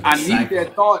 Because I need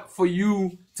that thought for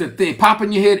you to think, pop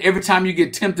in your head every time you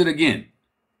get tempted again.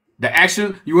 The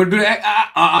action, you want to do that?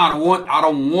 I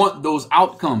don't want those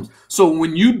outcomes. So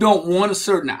when you don't want a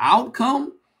certain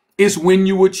outcome, it's when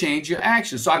you would change your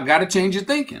action. So I got to change your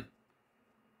thinking.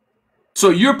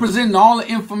 So you're presenting all the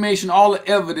information, all the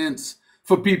evidence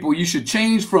for people. You should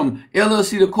change from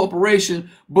LLC to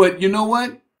corporation. But you know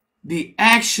what? The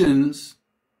actions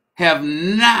have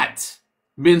not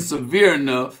been severe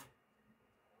enough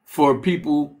for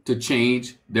people to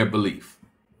change their belief.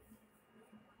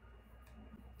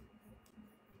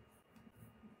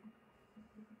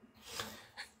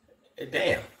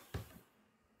 Damn.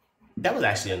 That was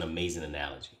actually an amazing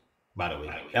analogy, by the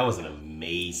way. That was an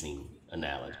amazing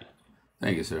analogy.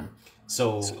 Thank you, sir.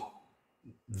 So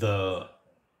the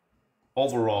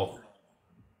overall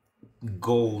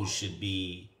goal should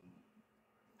be,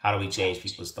 how do we change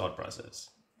people's thought process?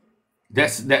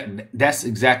 That's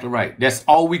exactly right. That's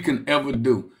all we can ever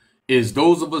do. Is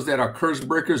those of us that are curse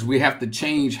breakers, we have to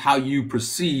change how you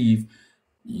perceive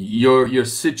your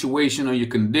situation or your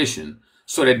condition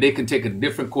so that they can take a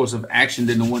different course of action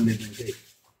than the one they've been taking.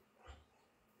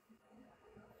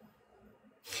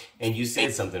 And you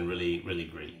said something really, really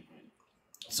great.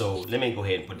 So let me go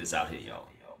ahead and put this out here, y'all.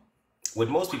 What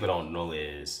most people don't know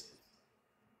is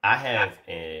I have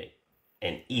an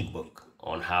ebook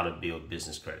on how to build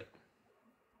business credit.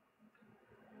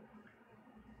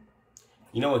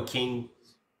 You know what King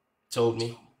told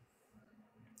me?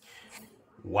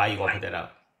 Why you gonna put that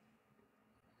out?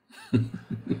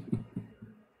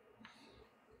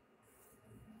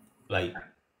 Like,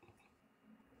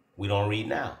 we don't read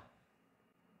now.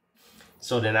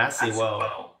 So then I say,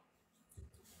 well,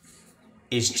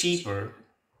 it's cheaper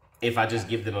if I just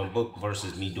give them a book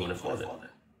versus me doing it for them.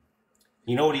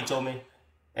 You know what he told me?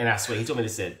 And I swear, he told me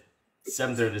this at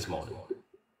 7:30 this morning.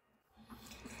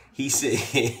 He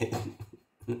said,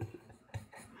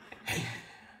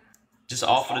 just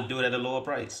offer to do it at a lower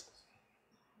price.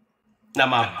 Now,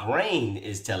 my brain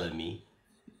is telling me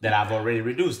that I've already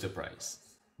reduced the price,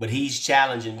 but he's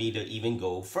challenging me to even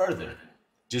go further.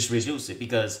 Just reduce it,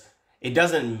 because it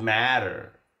doesn't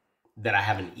matter that I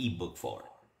have an ebook for it.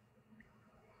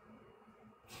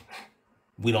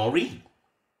 We don't read.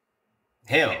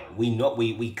 Hell, we know,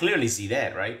 we clearly see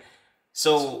that, right?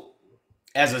 So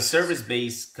as a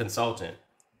service-based consultant,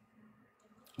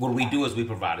 what we do is we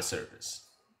provide a service.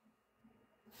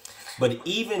 But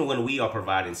even when we are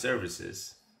providing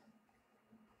services,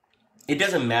 it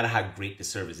doesn't matter how great the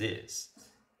service is.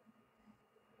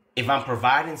 If I'm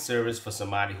providing service for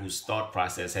somebody whose thought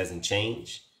process hasn't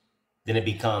changed, then it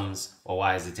becomes, well,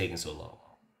 why is it taking so long?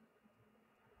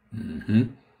 Mm-hmm.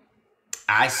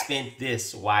 I spent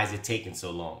this, why is it taking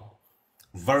so long?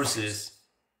 Versus,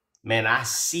 man, I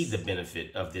see the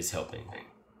benefit of this helping.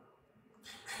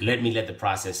 Let the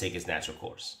process take its natural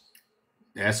course.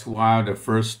 That's why the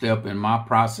first step in my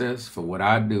process for what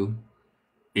I do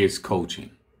is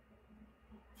coaching.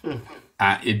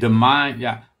 I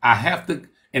have to,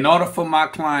 in order for my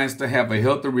clients to have a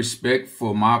healthy respect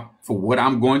for what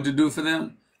I'm going to do for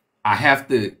them, I have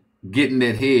to get in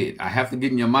that head. I have to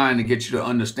get in your mind to get you to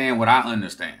understand what I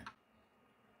understand.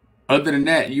 Other than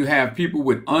that, you have people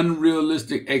with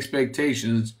unrealistic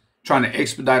expectations trying to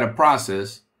expedite a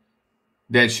process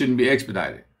that shouldn't be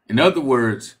expedited. In other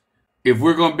words, if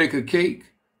we're going to bake a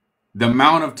cake, the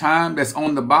amount of time that's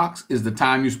on the box is the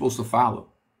time you're supposed to follow.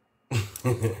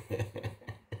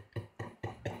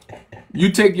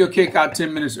 You take your cake out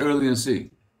 10 minutes early and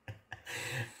see.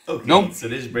 Okay, Nope. So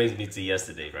this brings me to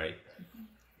yesterday, right?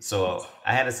 So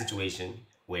I had a situation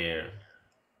where,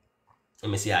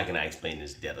 let me see how can I explain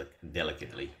this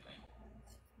delicately.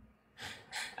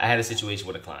 I had a situation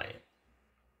with a client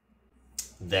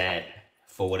that,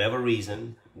 for whatever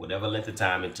reason, whatever length of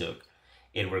time it took,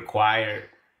 it required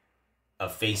a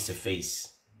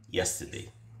face-to-face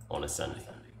yesterday on a Sunday.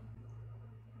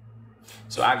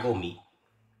 So I go meet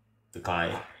the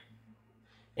client,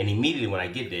 and immediately when I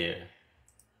get there,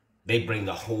 they bring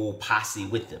the whole posse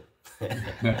with them.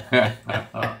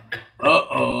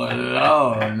 Uh-oh,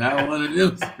 Lord, not one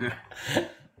of them.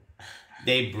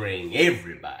 They bring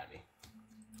everybody,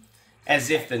 as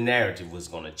if the narrative was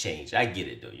going to change. I get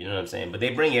it, though, you know what I'm saying? But they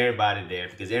bring everybody there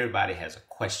because everybody has a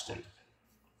question.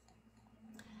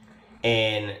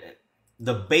 And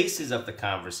the basis of the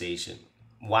conversation,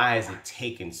 why is it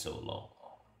taking so long?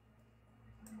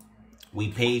 We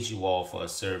paid you all for a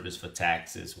service for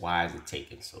taxes. Why is it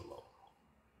taking so long?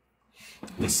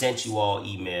 We sent you all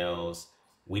emails.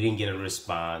 We didn't get a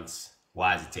response.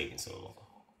 Why is it taking so long?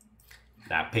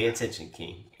 Now, pay attention,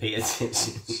 King. Pay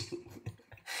attention.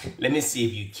 Let me see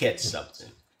if you catch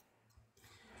something.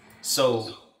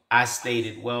 So I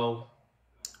stated, well,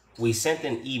 we sent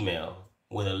an email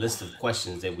with a list of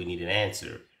questions that we need an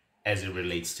answer as it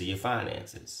relates to your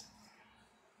finances.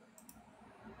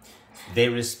 They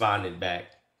responded back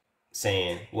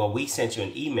saying, well, we sent you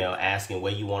an email asking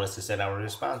where you want us to send our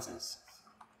responses.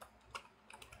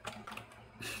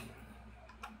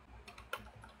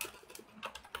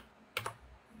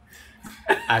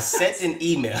 I sent an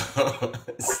email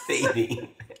stating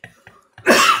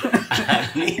I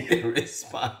need the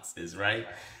responses, right?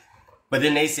 But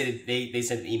then they said they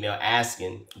sent an email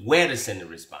asking where to send the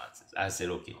responses. I said,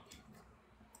 okay.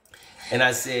 And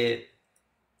I said,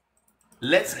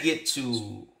 let's get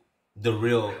to the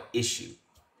real issue.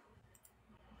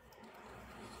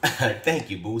 Thank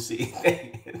you, Boosie.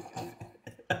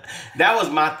 That was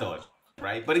my thought,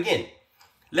 right? But again,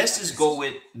 let's just go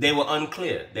with they were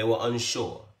unclear, they were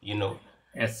unsure, you know.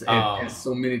 As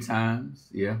so many times,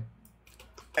 yeah.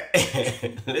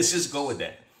 Let's just go with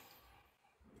that.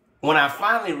 When I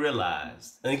finally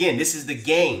realized, and again, this is the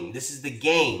game.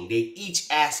 They each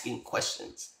asking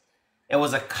questions. There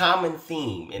was a common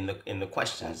theme in the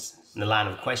questions, in the line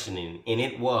of questioning, and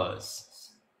it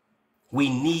was, we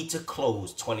need to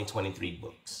close 2023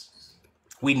 books.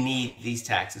 We need these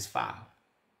taxes filed.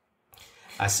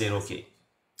 I said, okay.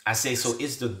 I say, so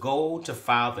is the goal to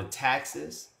file the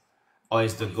taxes, or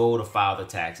is the goal to file the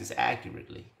taxes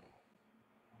accurately?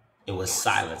 It was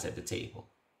silence at the table.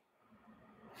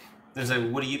 They was like,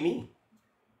 what do you mean?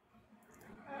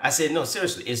 I said, no,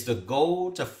 seriously, is the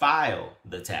goal to file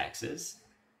the taxes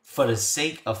for the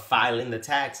sake of filing the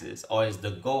taxes, or is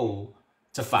the goal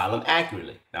to file them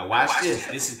accurately? Now watch this.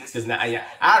 This is because now I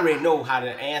already know how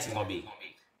the answer's gonna be.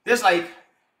 There's like,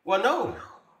 well, no,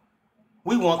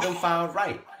 we want them filed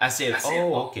right. I said,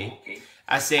 oh, okay.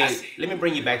 I said, let me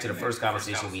bring you back to the first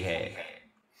conversation we had.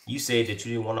 You said that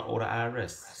you didn't want to owe the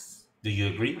IRS. Do you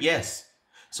agree? Yes.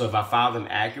 So if I file them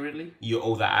accurately, you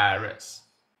owe the IRS.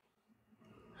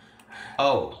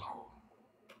 Oh,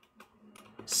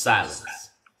 silence.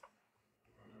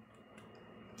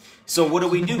 So what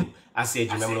do? I said,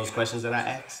 you remember those questions that I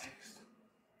asked?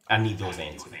 I need those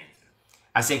answers.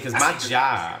 I said, because my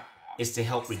job is to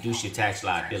help reduce your tax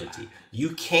liability.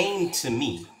 You came to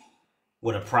me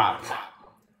with a problem.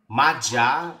 My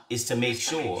job is to make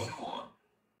sure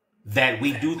that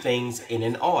we do things in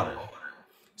an order.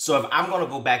 So if I'm going to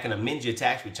go back and amend your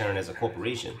tax return as a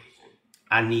corporation,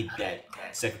 I need that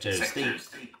Secretary of State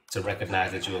to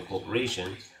recognize that you're a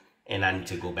corporation, and I need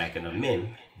to go back and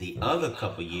amend the other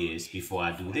couple years before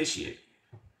I do this year.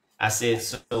 I said,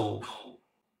 so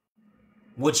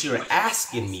what you're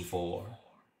asking me for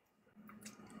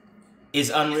is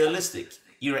unrealistic.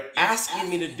 You're asking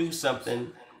me to do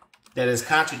something that is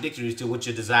contradictory to what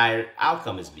your desired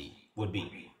outcome would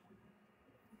be.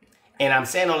 And I'm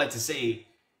saying all that to say,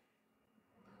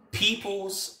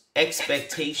 people's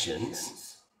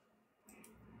expectations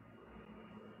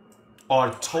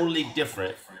are totally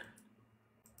different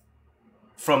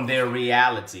from their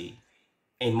reality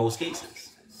in most cases.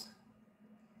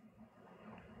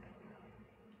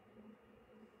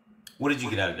 What did you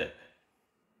get out of that?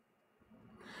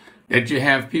 That you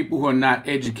have people who are not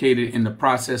educated in the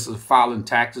process of filing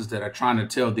taxes that are trying to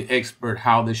tell the expert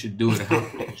how they should do it and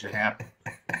how it should happen.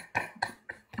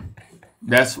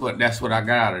 That's what I got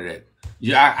out of that.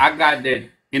 Yeah, I got that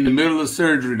in the middle of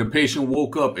surgery, the patient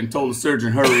woke up and told the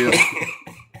surgeon, hurry up.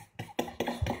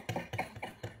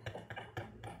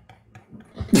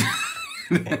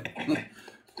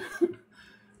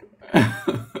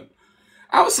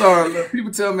 I'm sorry, look,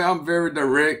 people tell me I'm very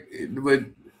direct, but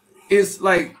it's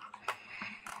like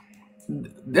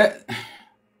that.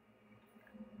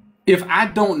 If I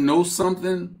don't know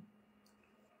something,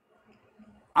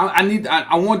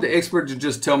 I want the expert to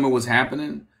just tell me what's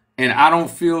happening, and I don't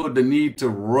feel the need to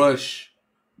rush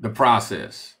the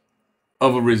process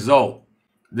of a result.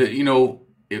 That, you know,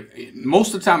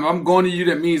 most of the time if I'm going to you,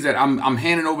 that means that I'm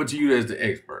handing over to you as the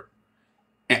expert.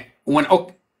 And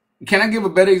can I give a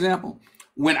better example?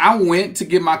 When I went to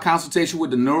get my consultation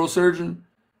with the neurosurgeon,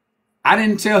 I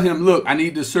didn't tell him, look, I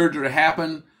need the surgery to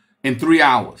happen in 3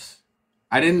 hours.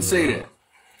 I didn't say that.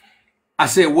 I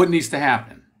said, what needs to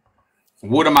happen?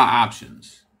 What are my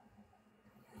options?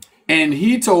 And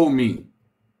he told me,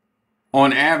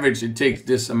 on average, it takes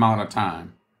this amount of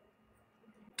time.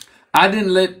 I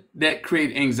didn't let that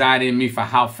create anxiety in me for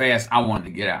how fast I wanted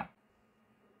to get out.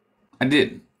 I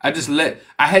didn't. I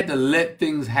had to let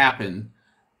things happen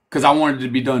because I wanted it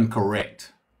to be done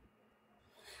correct.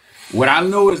 What I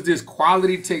know is this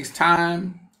quality takes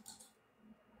time,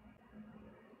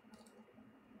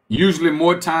 usually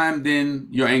more time than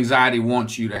your anxiety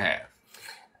wants you to have.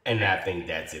 And I think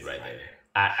that's it right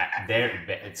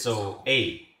there. So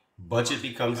budget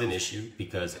becomes an issue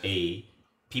because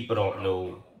people don't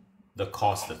know the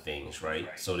cost of things, right?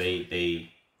 So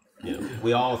they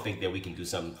we all think that we can do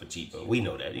something for cheaper. We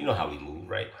know that. You know how we move,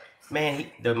 right? Man,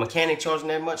 the mechanic charging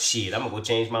that much? Shit, I'm gonna go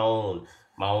change my own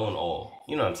oil.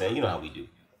 You know what I'm saying? You know how we do,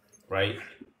 right?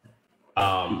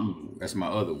 That's my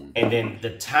other one. And then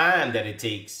the time that it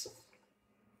takes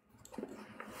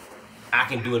I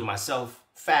can do it myself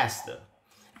faster.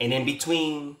 And in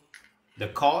between the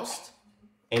cost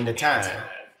and the time,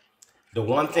 the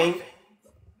one thing,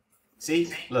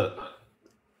 see, look,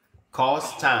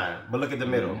 cost, time, but look at the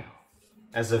middle.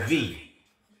 As a V,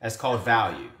 that's called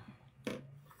value.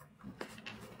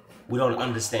 We don't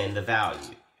understand the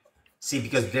value. See,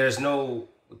 because there's nothing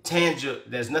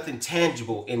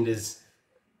tangible in this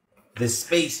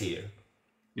space here.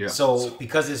 Yeah. So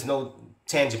because there's no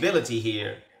tangibility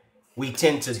here, we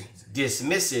tend to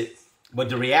dismiss it. But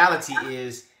the reality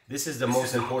is, this is the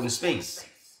most important space,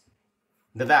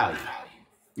 the value.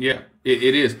 Yeah,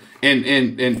 it is,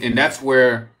 and that's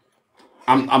where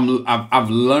I've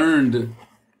learned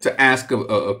to ask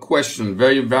a question,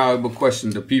 very valuable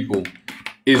question to people,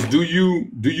 is do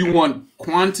you want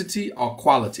quantity or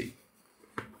quality?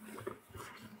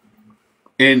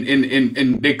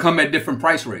 And they come at different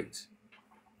price rates,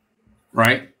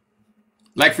 right?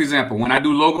 Like, for example, when I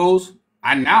do logos,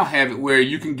 I now have it where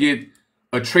you can get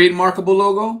a trademarkable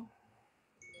logo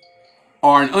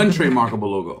or an untrademarkable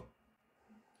logo.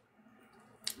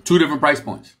 Two different price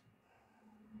points.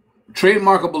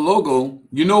 Trademarkable logo,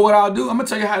 you know what I'll do? I'm going to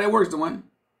tell you how that works, Dwayne.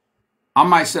 I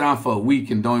might sit down for a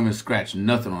week and don't even scratch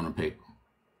nothing on the paper.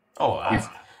 Oh,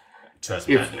 trust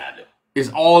me, I do. It's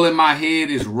all in my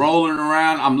head. It's rolling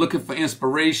around. I'm looking for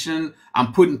inspiration.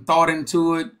 I'm putting thought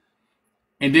into it.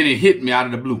 And then it hit me out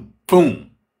of the blue.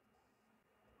 Boom.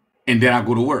 And then I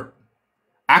go to work.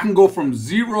 I can go from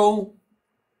 0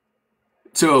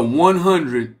 to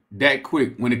 100 that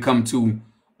quick when it comes to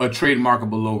a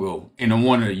trademarkable logo, and I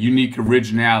want a unique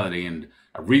originality, and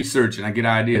I research and I get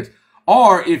ideas.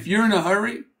 Or if you're in a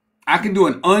hurry, I can do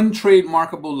an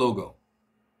untrademarkable logo.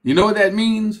 You know what that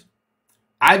means?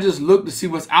 I just look to see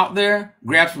what's out there,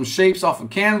 grab some shapes off of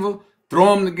Canva,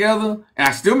 throw them together, and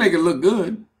I still make it look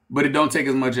good, but it don't take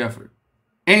as much effort.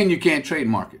 And you can't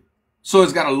trademark it. So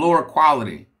it's got a lower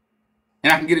quality,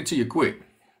 and I can get it to you quick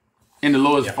in the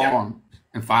lowest form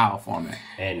and file format.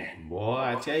 And boy,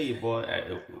 I tell you, boy,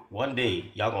 one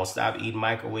day y'all gonna stop eating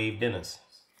microwave dinners.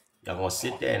 Y'all gonna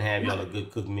sit there and have y'all a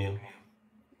good cooked meal.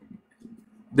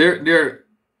 They're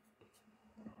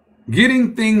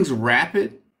getting things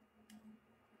rapid.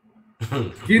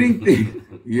 Getting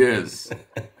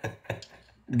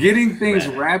things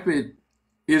rapid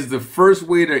is the first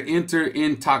way to enter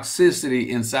in toxicity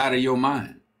inside of your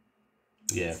mind.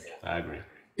 Yeah, I agree.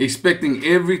 Expecting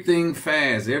everything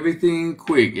fast, everything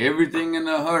quick, everything in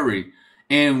a hurry.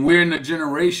 And we're in a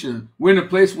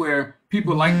place where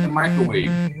people like the microwave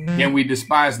and we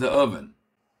despise the oven.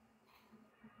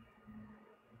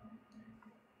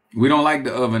 We don't like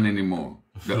the oven anymore.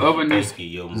 The oven is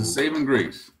a saving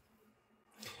grace.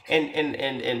 And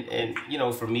you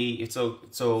know, for me,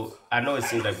 so I know it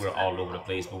seems like we're all over the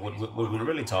place, but what we're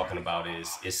really talking about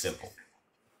is simple.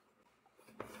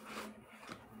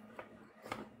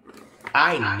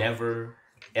 I never,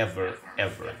 ever,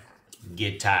 ever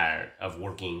get tired of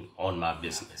working on my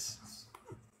business.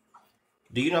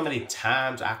 Do you know how many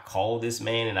times I call this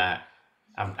man, and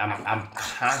I'm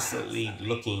constantly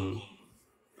looking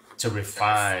to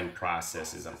refine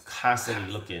processes. I'm constantly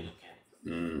looking.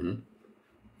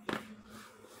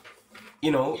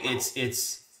 You know,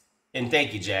 it's and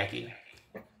thank you, Jackie.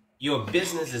 Your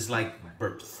business is like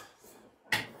birth.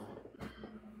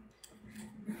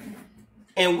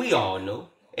 And we all know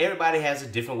everybody has a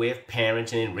different way of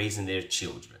parenting and raising their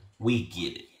children. We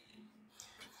get it.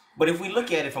 But if we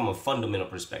look at it from a fundamental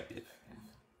perspective,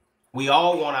 we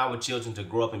all want our children to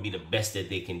grow up and be the best that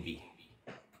they can be.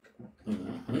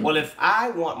 Well, if I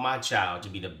want my child to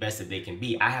be the best that they can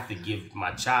be, I have to give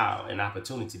my child an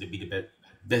opportunity to be the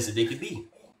best that they can be.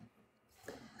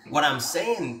 What I'm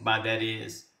saying by that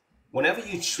is, whenever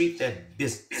you treat that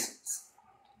business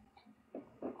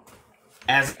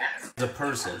as a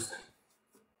person,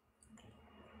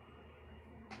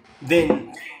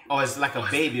 then, or it's like a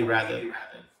baby rather,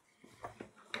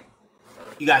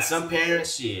 you got some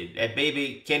parents, shit, that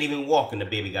baby can't even walk and the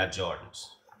baby got Jordans.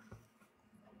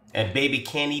 That baby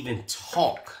can't even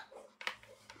talk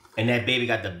and that baby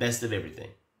got the best of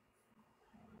everything.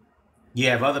 You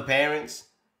have other parents,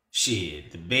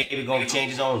 shit, the baby gonna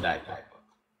change his own diaper.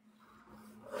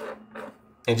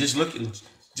 And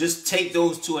just take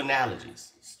those two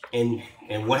analogies and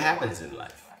what happens in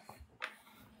life.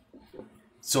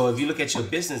 So if you look at your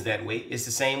business that way, it's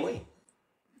the same way.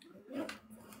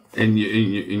 And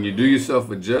you do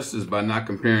yourself a justice by not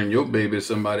comparing your baby to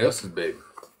somebody else's baby.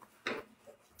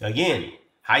 Again,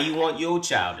 how you want your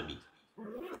child to be?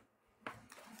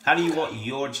 How do you want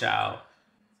your child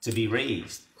to be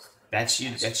raised? That's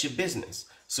your business.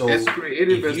 So as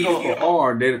creative as people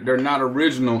are, they're not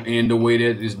original in the way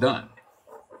that it's done.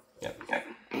 Yeah.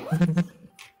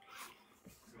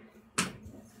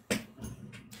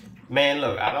 Man,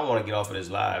 look, I don't want to get off of this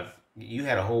live. You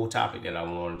had a whole topic that I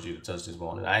wanted you to touch this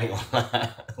morning. I ain't gonna lie.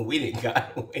 We didn't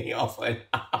got way off an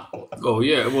hour. Oh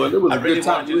yeah, well, it was I a really good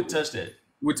wanted topic. you to touch that.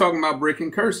 We're talking about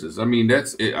breaking curses. I mean,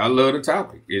 that's it. I love the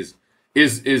topic. Is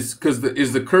because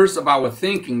is the curse of our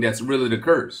thinking that's really the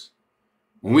curse.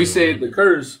 When we say the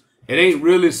curse, it ain't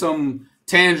really some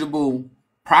tangible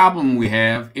problem we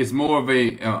have. It's more of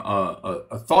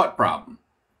a thought problem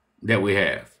that we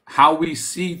have. How we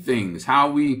see things, how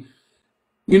we,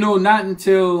 not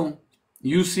until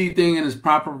you see things in its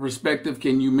proper perspective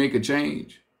can you make a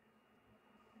change.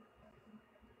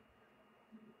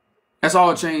 That's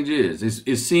all change is.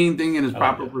 It's seeing things in its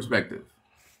proper perspective.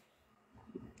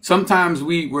 Sometimes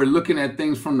we're looking at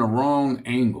things from the wrong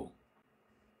angle.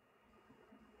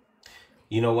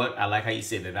 You know what? I like how you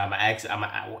said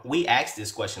that. We asked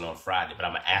this question on Friday, but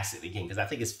I'm gonna ask it again because I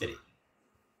think it's fitting.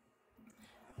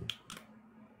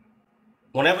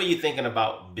 Whenever you're thinking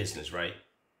about business, right?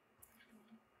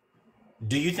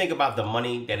 Do you think about the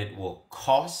money that it will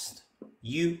cost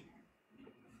you,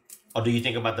 or do you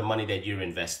think about the money that you're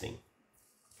investing?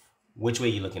 Which way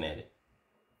are you looking at it?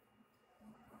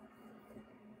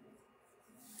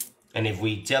 And if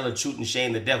we tell the truth and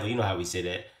shame the devil, you know how we say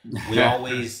that.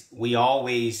 We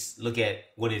always look at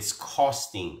what it's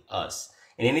costing us.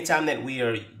 And anytime that we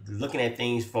are looking at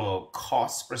things from a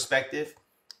cost perspective,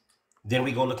 then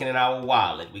we go looking at our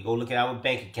wallet, we go looking at our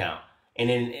bank account, and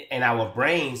then in our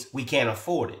brains, we can't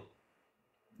afford it.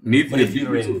 But if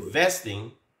you're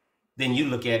investing, then you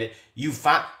look at it,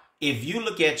 if you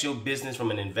look at your business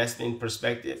from an investing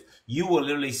perspective, you will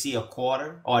literally see a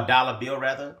quarter or a dollar bill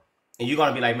rather, and you're going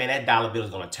to be like, man, that dollar bill is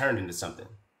going to turn into something.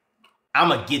 I'm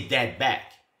going to get that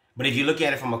back. But if you look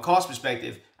at it from a cost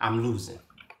perspective, I'm losing.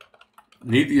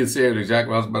 Nithya said exactly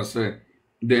what I was about to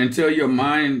say. Until your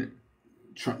mind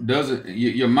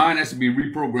your mind has to be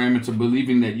reprogrammed into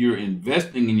believing that you're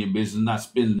investing in your business, not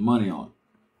spending money on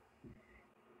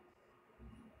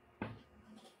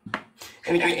it.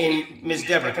 And Ms.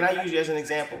 Deborah, can I use you as an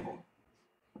example?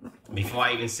 Before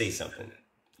I even say something.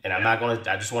 And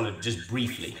I just want to just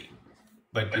briefly.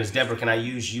 But Ms. Deborah, can I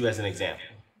use you as an example?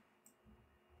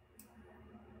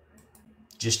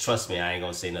 Just trust me, I ain't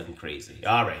going to say nothing crazy.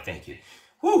 All right, thank you.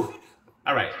 Whew.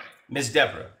 All right, Ms.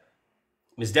 Deborah.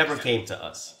 Ms. Deborah came to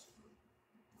us.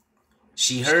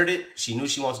 She heard it. She knew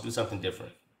she wants to do something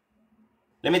different.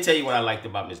 Let me tell you what I liked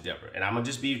about Ms. Deborah. And I'm going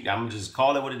to just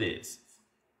call it what it is.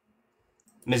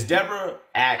 Ms. Deborah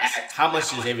asked, how much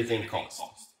does everything cost?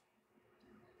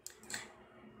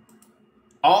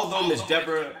 Although Ms.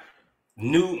 Deborah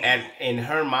knew in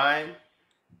her mind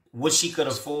what she could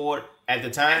afford at the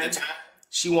time,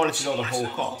 she wanted to know the whole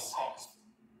cost.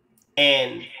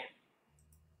 And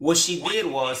what she did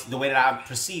was, the way that I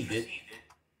perceived it,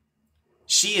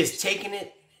 she is taking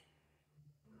it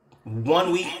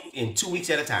 1 week and 2 weeks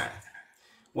at a time.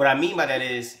 What I mean by that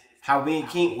is how me and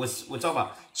King we're talking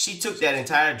about. She took that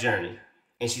entire journey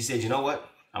and she said, you know what?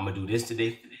 I'm going to do this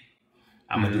today.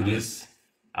 I'm going to do this.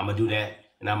 I'm going to do that.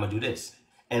 And I'm going to do this.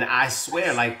 And I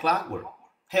swear, like clockwork.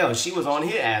 Hell, she was on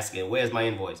here asking, where's my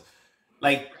invoice?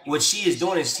 Like, what she is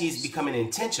doing is she's becoming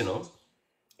intentional.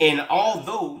 And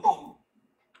although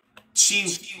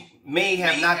she may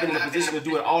have not been in a position to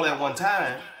do it all at one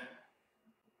time,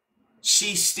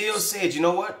 she still said, you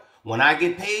know what? When I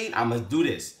get paid, I'm going to do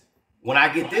this. When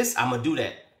I get this, I'm going to do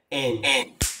that. And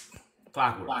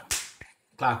clockwork,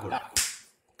 clockwork,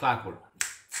 clockwork,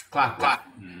 clockwork.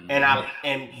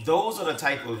 And those are the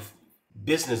type of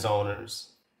business owners,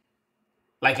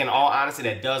 like, in all honesty,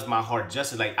 that does my heart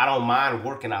justice. Like, I don't mind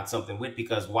working out something with,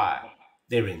 because why?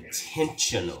 They're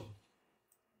intentional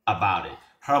about it.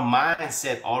 Her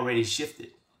mindset already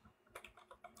shifted.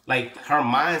 Like, her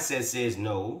mindset says,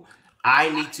 no, I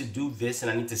need to do this and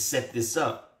I need to set this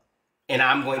up, and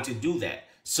I'm going to do that.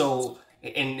 So,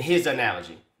 and here's the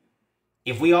analogy.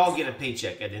 If we all get a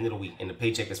paycheck at the end of the week and the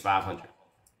paycheck is $500,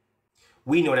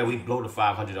 we know that we blow the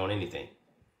 $500 on anything.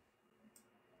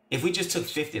 If we just took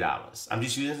 $50, I'm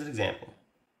just using this as an example.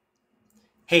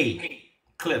 Hey,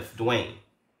 Cliff, Dwayne,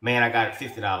 man, I got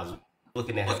 $50. What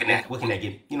can that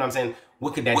get? You know what I'm saying?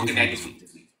 What could that do for me this week?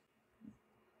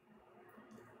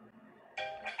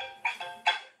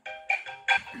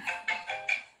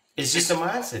 It's just a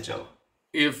mindset, Joe.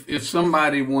 If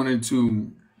somebody wanted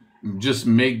to just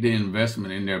make the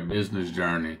investment in their business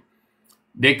journey,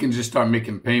 they can just start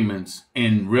making payments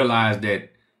and realize that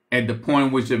at the point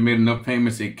in which they've made enough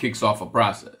payments, it kicks off a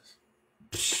process.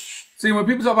 See, when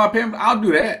people talk about payments, I'll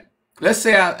do that. Let's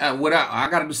say I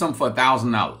got to do something for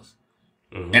 $1,000,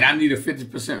 and I need a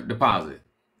 50% deposit.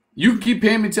 You can keep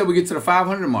paying me till we get to the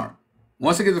 500 mark.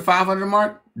 Once I get to the 500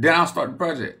 mark, then I'll start the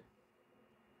project.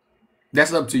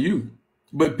 That's up to you.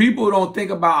 But people don't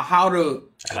think about I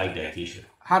like that, Keisha.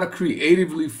 how to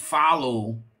creatively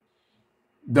follow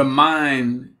the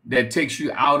mind that takes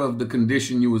you out of the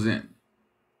condition you was in.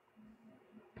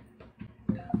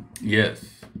 Yes.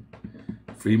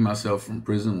 Freed myself from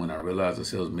prison when I realized the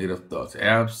cell was made of thoughts.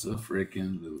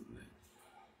 Abso-freaking-lutely.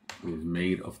 It was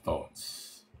made of thoughts.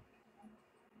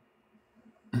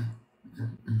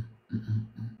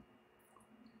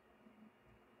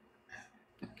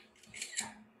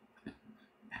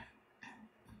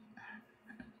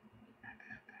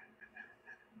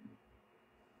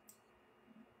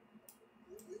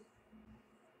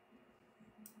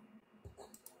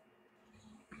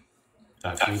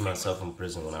 I freed myself from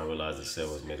prison when I realized the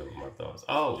cell was made up of my thoughts.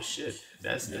 Oh shit,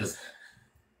 Yes.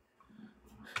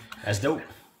 that's dope.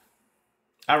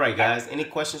 All right, guys. Any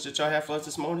questions that y'all have for us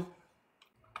this morning?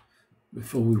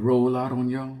 Before we roll out on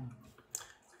y'all.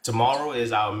 Tomorrow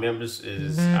is our members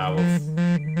is our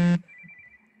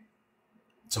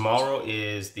tomorrow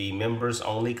is the members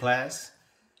only class.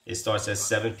 It starts at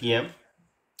 7 p.m.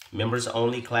 Members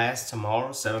only class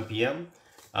tomorrow, 7 p.m.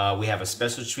 We have a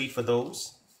special treat for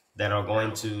those that are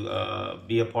going to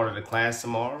be a part of the class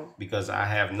tomorrow because I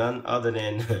have none other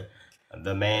than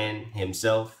the man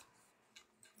himself.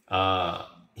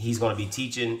 He's going to be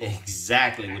teaching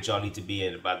exactly what y'all need to be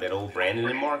in about that old branding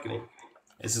and marketing.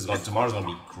 Tomorrow's going to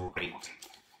be great.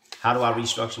 How do I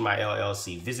restructure my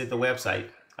LLC? Visit the website.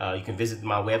 You can visit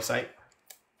my website,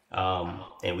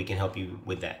 and we can help you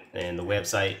with that. And the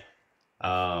website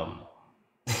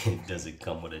doesn't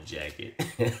come with a jacket.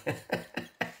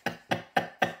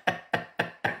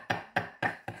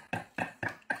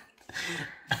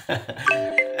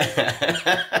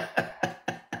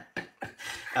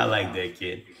 I like that,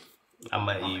 kid. You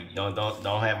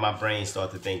don't have my brain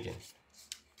start to thinking.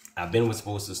 I've been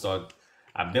supposed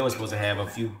to have a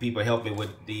few people help me with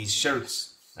these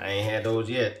shirts. I ain't had those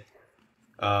yet.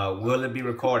 Will it be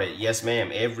recorded? Yes, ma'am.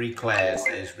 Every class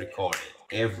is recorded.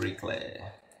 Every class.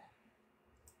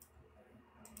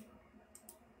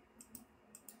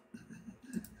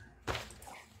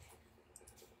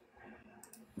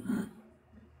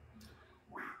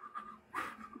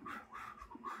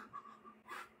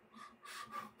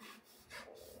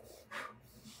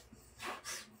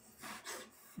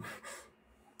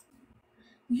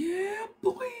 Yeah,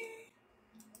 boy.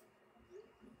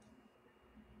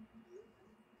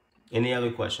 Any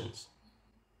other questions?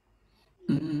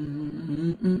 Thank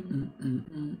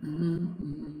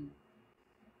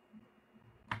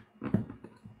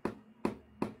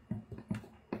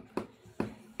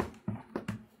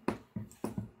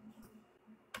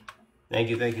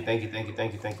you.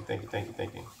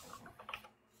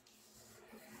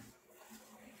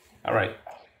 All right.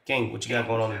 King, what you got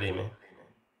going on today, man?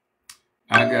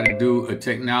 I got to do a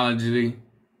technology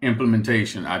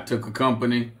implementation. I took a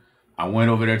company. I went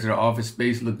over there to the office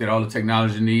space, looked at all the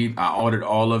technology need. I ordered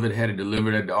all of it, had it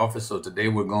delivered at the office. So today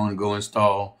we're going to go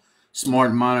install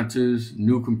smart monitors,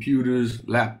 new computers,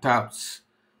 laptops,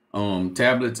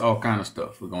 tablets, all kind of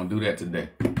stuff. We're going to do that today.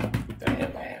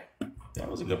 Damn, man. That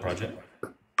was a good project.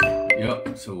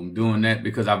 Yep. So I'm doing that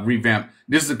because I've revamped.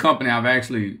 This is a company I've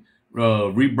actually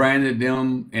rebranded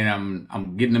them, and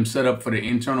I'm getting them set up for the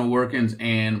internal workings,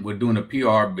 and we're doing a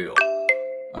PR bill.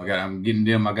 I'm getting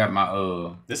them. I got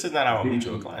my This is not our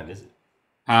mutual client, is it?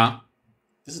 Huh?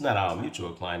 This is not our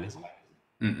mutual client, is it?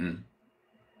 Mm-mm.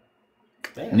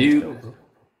 Damn, New. that's dope, bro.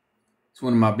 It's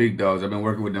one of my big dogs. I've been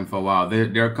working with them for a while.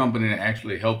 They're a company that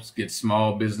actually helps get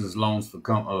small business loans for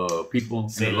people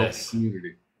Say in the local less.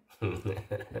 community.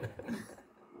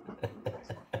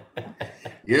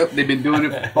 Yep, they've been doing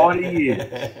it for 40 years.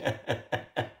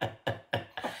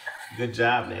 Good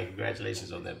job, man.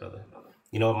 Congratulations on that, brother.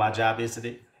 You know what my job is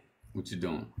today? What you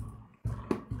doing?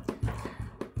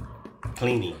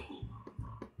 Cleaning.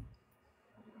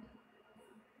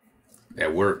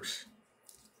 That works.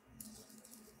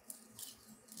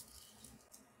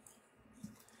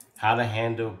 How to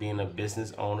handle being a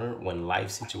business owner when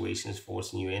life situations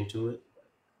forcing you into it.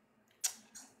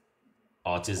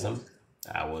 Autism.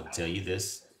 I will tell you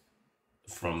this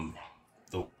from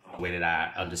the way that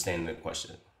I understand the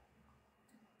question.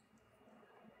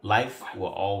 Life will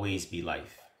always be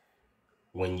life.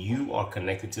 When you are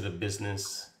connected to the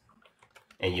business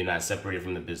and you're not separated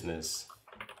from the business,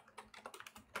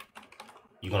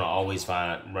 you're gonna always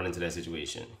run into that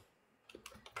situation.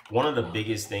 One of the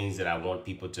biggest things that I want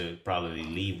people to probably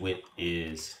leave with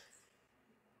is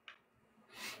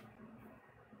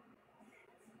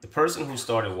the person who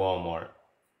started Walmart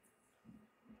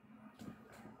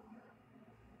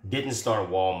didn't start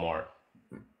Walmart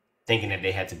thinking that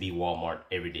they had to be Walmart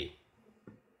every day.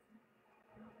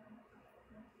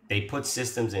 They put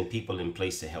systems and people in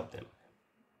place to help them.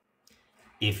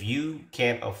 If you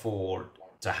can't afford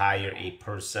to hire a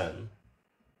person,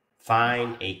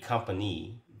 find a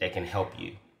company that can help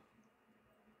you.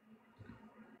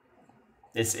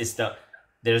 It's the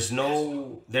there's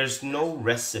no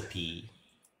recipe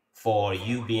for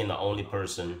you being the only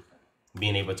person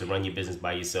being able to run your business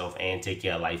by yourself and take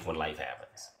care of life when life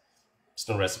happens. There's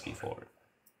no recipe for it.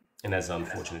 And that's the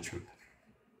unfortunate truth.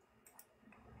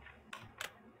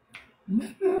 Not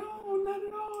at all, not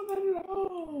at all, not at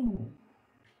all.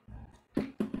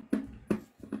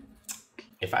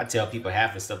 If I tell people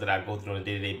half the stuff that I go through on a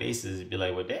day-to-day basis, it'd be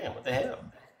like, well, damn, what the hell?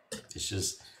 It's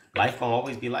just life gonna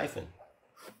always be lifing.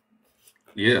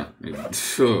 Yeah,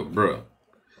 sure, bro.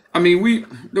 I mean,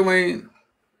 Dwayne,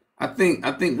 I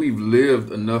think we've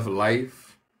lived enough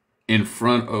life in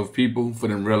front of people for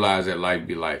them to realize that life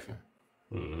be lifing.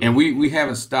 And we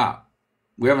haven't stopped.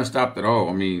 We haven't stopped at all.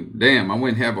 I mean, damn, I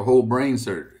went and have a whole brain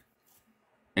surgery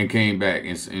and came back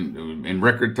in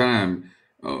record time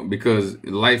because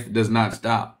life does not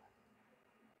stop.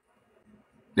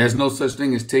 There's no such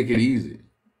thing as take it easy.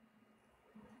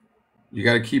 You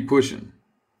got to keep pushing.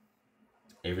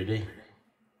 Every day.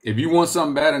 If you want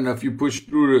something bad enough, you push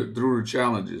through the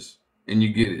challenges and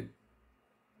you get it.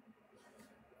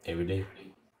 Every day.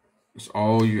 It's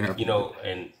all you have to do.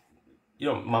 And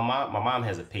my mom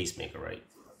has a pacemaker, right?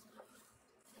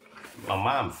 My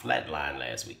mom flatlined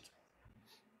last week.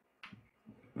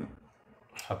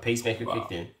 Her pacemaker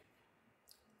kicked in.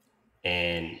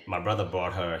 And my brother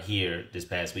brought her here this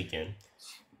past weekend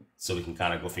so we can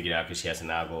kind of go figure it out because she has to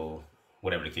now go,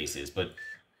 whatever the case is. But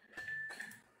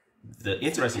the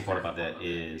interesting part about that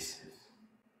is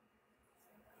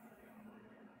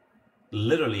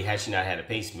literally, had she not had a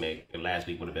pacemaker, last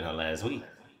week would have been her last week.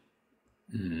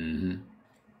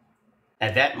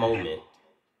 At that moment,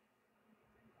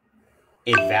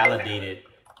 it validated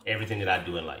everything that I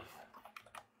do in life.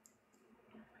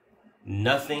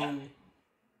 Nothing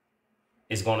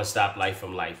is going to stop life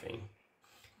from lifing.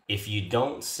 If you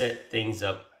don't set things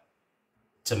up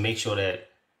to make sure that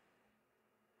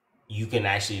you can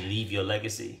actually leave your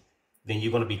legacy, then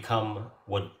you're going to become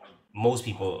what most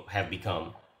people have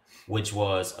become, which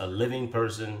was a living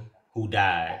person who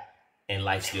died and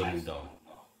life still moved on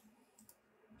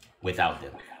without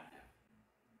them.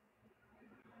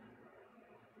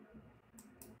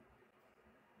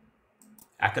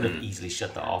 I could have easily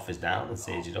shut the office down and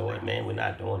said, you know what, man, we're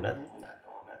not doing nothing.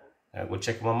 I go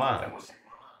check my moms.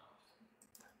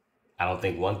 I don't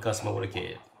think one customer would have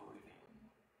cared.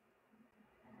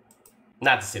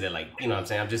 Not to say that, like, you know what I'm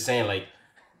saying? I'm just saying, like,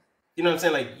 you know what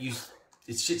I'm saying? Like,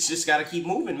 shit's just got to keep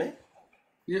moving, man.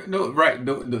 Yeah, no, right.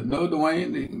 No,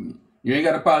 Dwayne, you ain't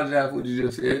got to apologize for what you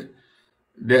just said.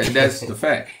 That's the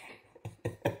fact.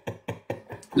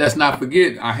 Let's not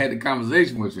forget, I had a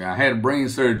conversation with you. I had a brain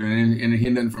surgery and didn't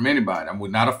hear nothing from anybody. I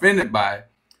was not offended by it,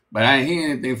 but I ain't hear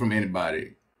anything from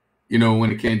anybody. You know,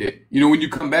 when it came to, when you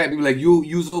come back, people like,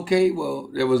 you's okay? Well,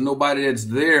 there was nobody that's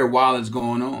there while it's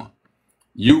going on.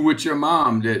 You with your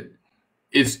mom, that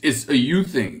it's a you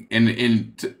thing.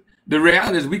 And the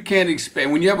reality is we can't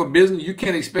expect, when you have a business, you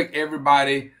can't expect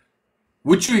everybody.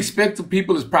 What you expect of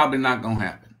people is probably not going to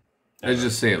happen. Let's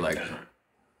just say it like that.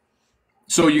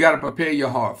 So you got to prepare your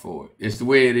heart for it. It's the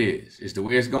way it is. It's the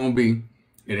way it's going to be.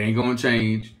 It ain't going to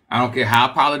change. I don't care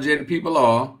how apologetic people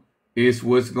are. It's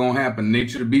what's going to happen.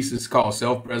 Nature of the beast is called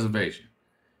self-preservation.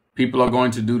 People are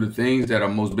going to do the things that are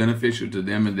most beneficial to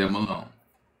them and them alone.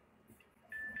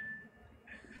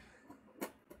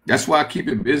 That's why I keep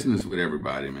it business with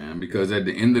everybody, man, because at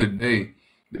the end of the day,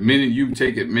 the minute you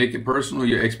make it personal,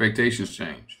 your expectations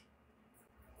change.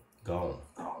 Gone.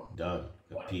 Done.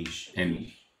 Capiche. And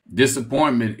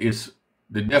disappointment is,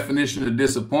 the definition of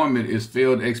disappointment is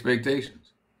failed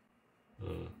expectations.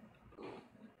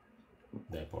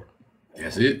 That part.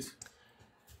 That's it.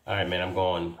 All right, man, I'm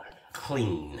going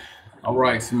clean. All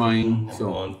right, Smain. I'm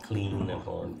going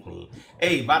clean.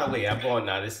 Hey, by the way, I'm going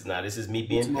now. This is me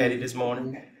being petty this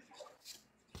morning.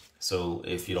 So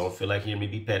if you don't feel like hearing me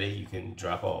be petty, you can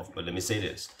drop off. But let me say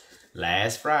this.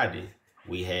 Last Friday,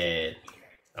 we had,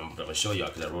 I'm going to show y'all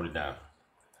because I wrote it down.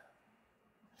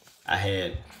 I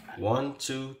had 1,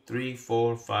 2, 3,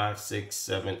 4, 5, 6,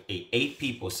 7, 8. 8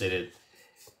 people said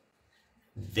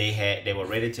that they were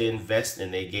ready to invest,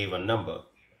 and they gave a number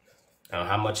on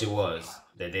how much it was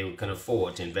that they could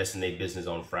afford to invest in their business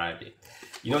on Friday.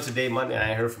 You know, today, Monday, I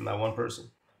ain't heard from that one person.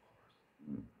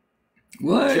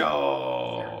 What?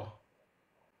 Yo.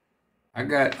 I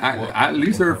at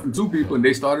least heard from 2 people, and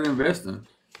they started investing.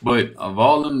 But of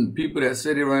all them people that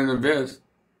say they run in the vest,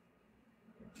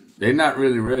 they're not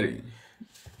really ready.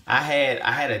 I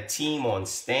had a team on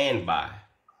standby,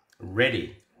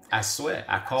 ready. I swear,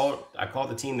 I called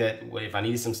the team that if I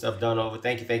needed some stuff done over,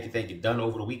 thank you, done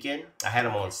over the weekend. I had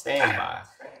them on standby.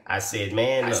 I said,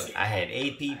 man, look, I had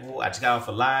 8 people. I just got off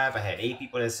a live. I had 8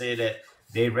 people that said that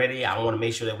they're ready. I want to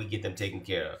make sure that we get them taken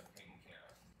care of.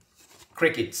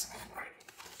 Crickets.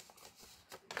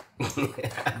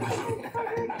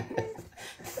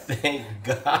 Thank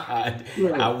God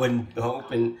I wasn't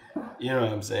hoping, you know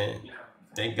what I'm saying?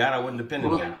 Thank God I wasn't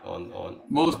dependent on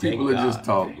most people are just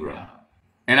talk, bro.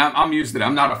 And I'm used to that.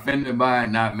 I'm not offended by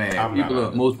it, not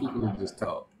mad. Most people are just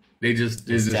talk. They're just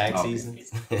tax talking. season.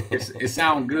 It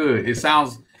sounds good. It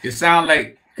sounds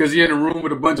like, because you're in a room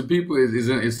with a bunch of people,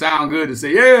 it sounds good to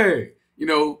say, yeah. You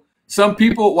know, some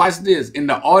people, watch this, in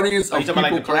the audience of people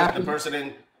like clapping.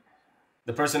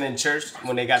 The person in church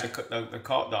when they got the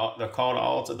call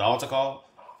to the altar call,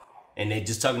 and they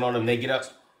just tugging on them, they get up,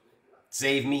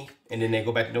 save me, and then they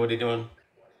go back to do what they're doing.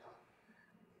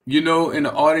 You know, in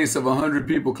the audience of 100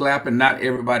 people clapping, not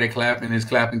everybody clapping is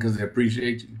clapping because they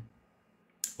appreciate you.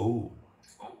 Ooh.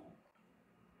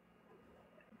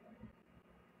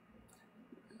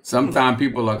 Sometimes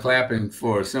people are clapping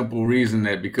for a simple reason,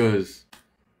 that because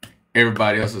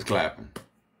everybody else is clapping.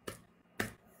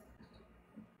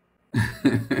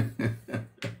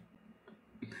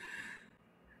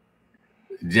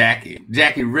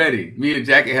 Jackie ready. Me and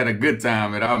Jackie had a good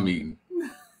time at our meeting.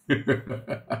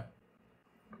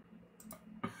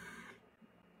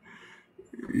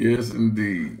 Yes,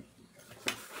 indeed.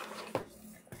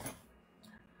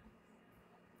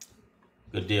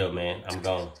 Good deal, man. I'm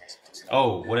gone.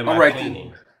 Oh, what am I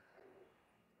cleaning?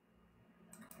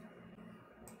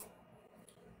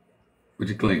 What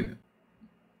you cleaning?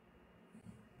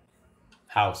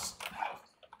 House.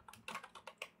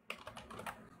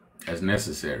 That's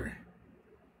necessary.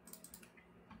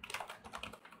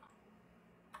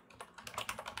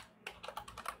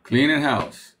 Cleaning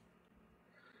house.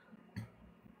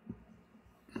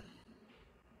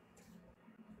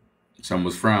 Some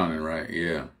was frowning, right?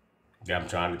 Yeah. I'm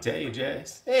trying to tell you,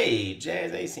 Jazz. Hey,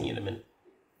 Jazz, I ain't seen you in a minute.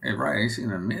 Hey, right, I ain't seen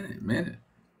you in a minute.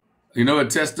 You know, a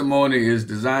testimony is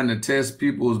designed to test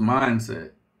people's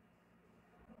mindset.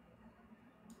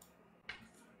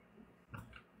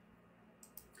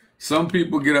 Some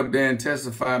people get up there and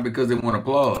testify because they want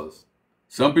applause.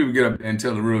 Some people get up there and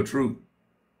tell the real truth.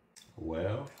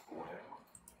 Well,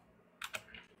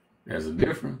 there's a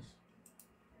difference.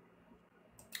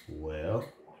 Well,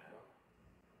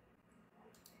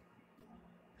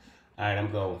 all right,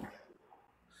 I'm going.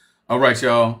 All right,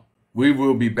 y'all. We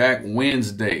will be back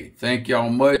Wednesday. Thank y'all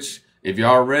much. If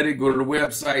y'all ready, go to the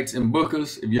websites and book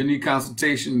us. If you need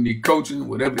consultation, need coaching,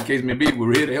 whatever the case may be,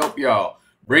 we're here to help y'all.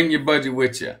 Bring your budget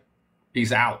with you.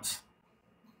 Peace out.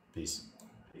 Peace.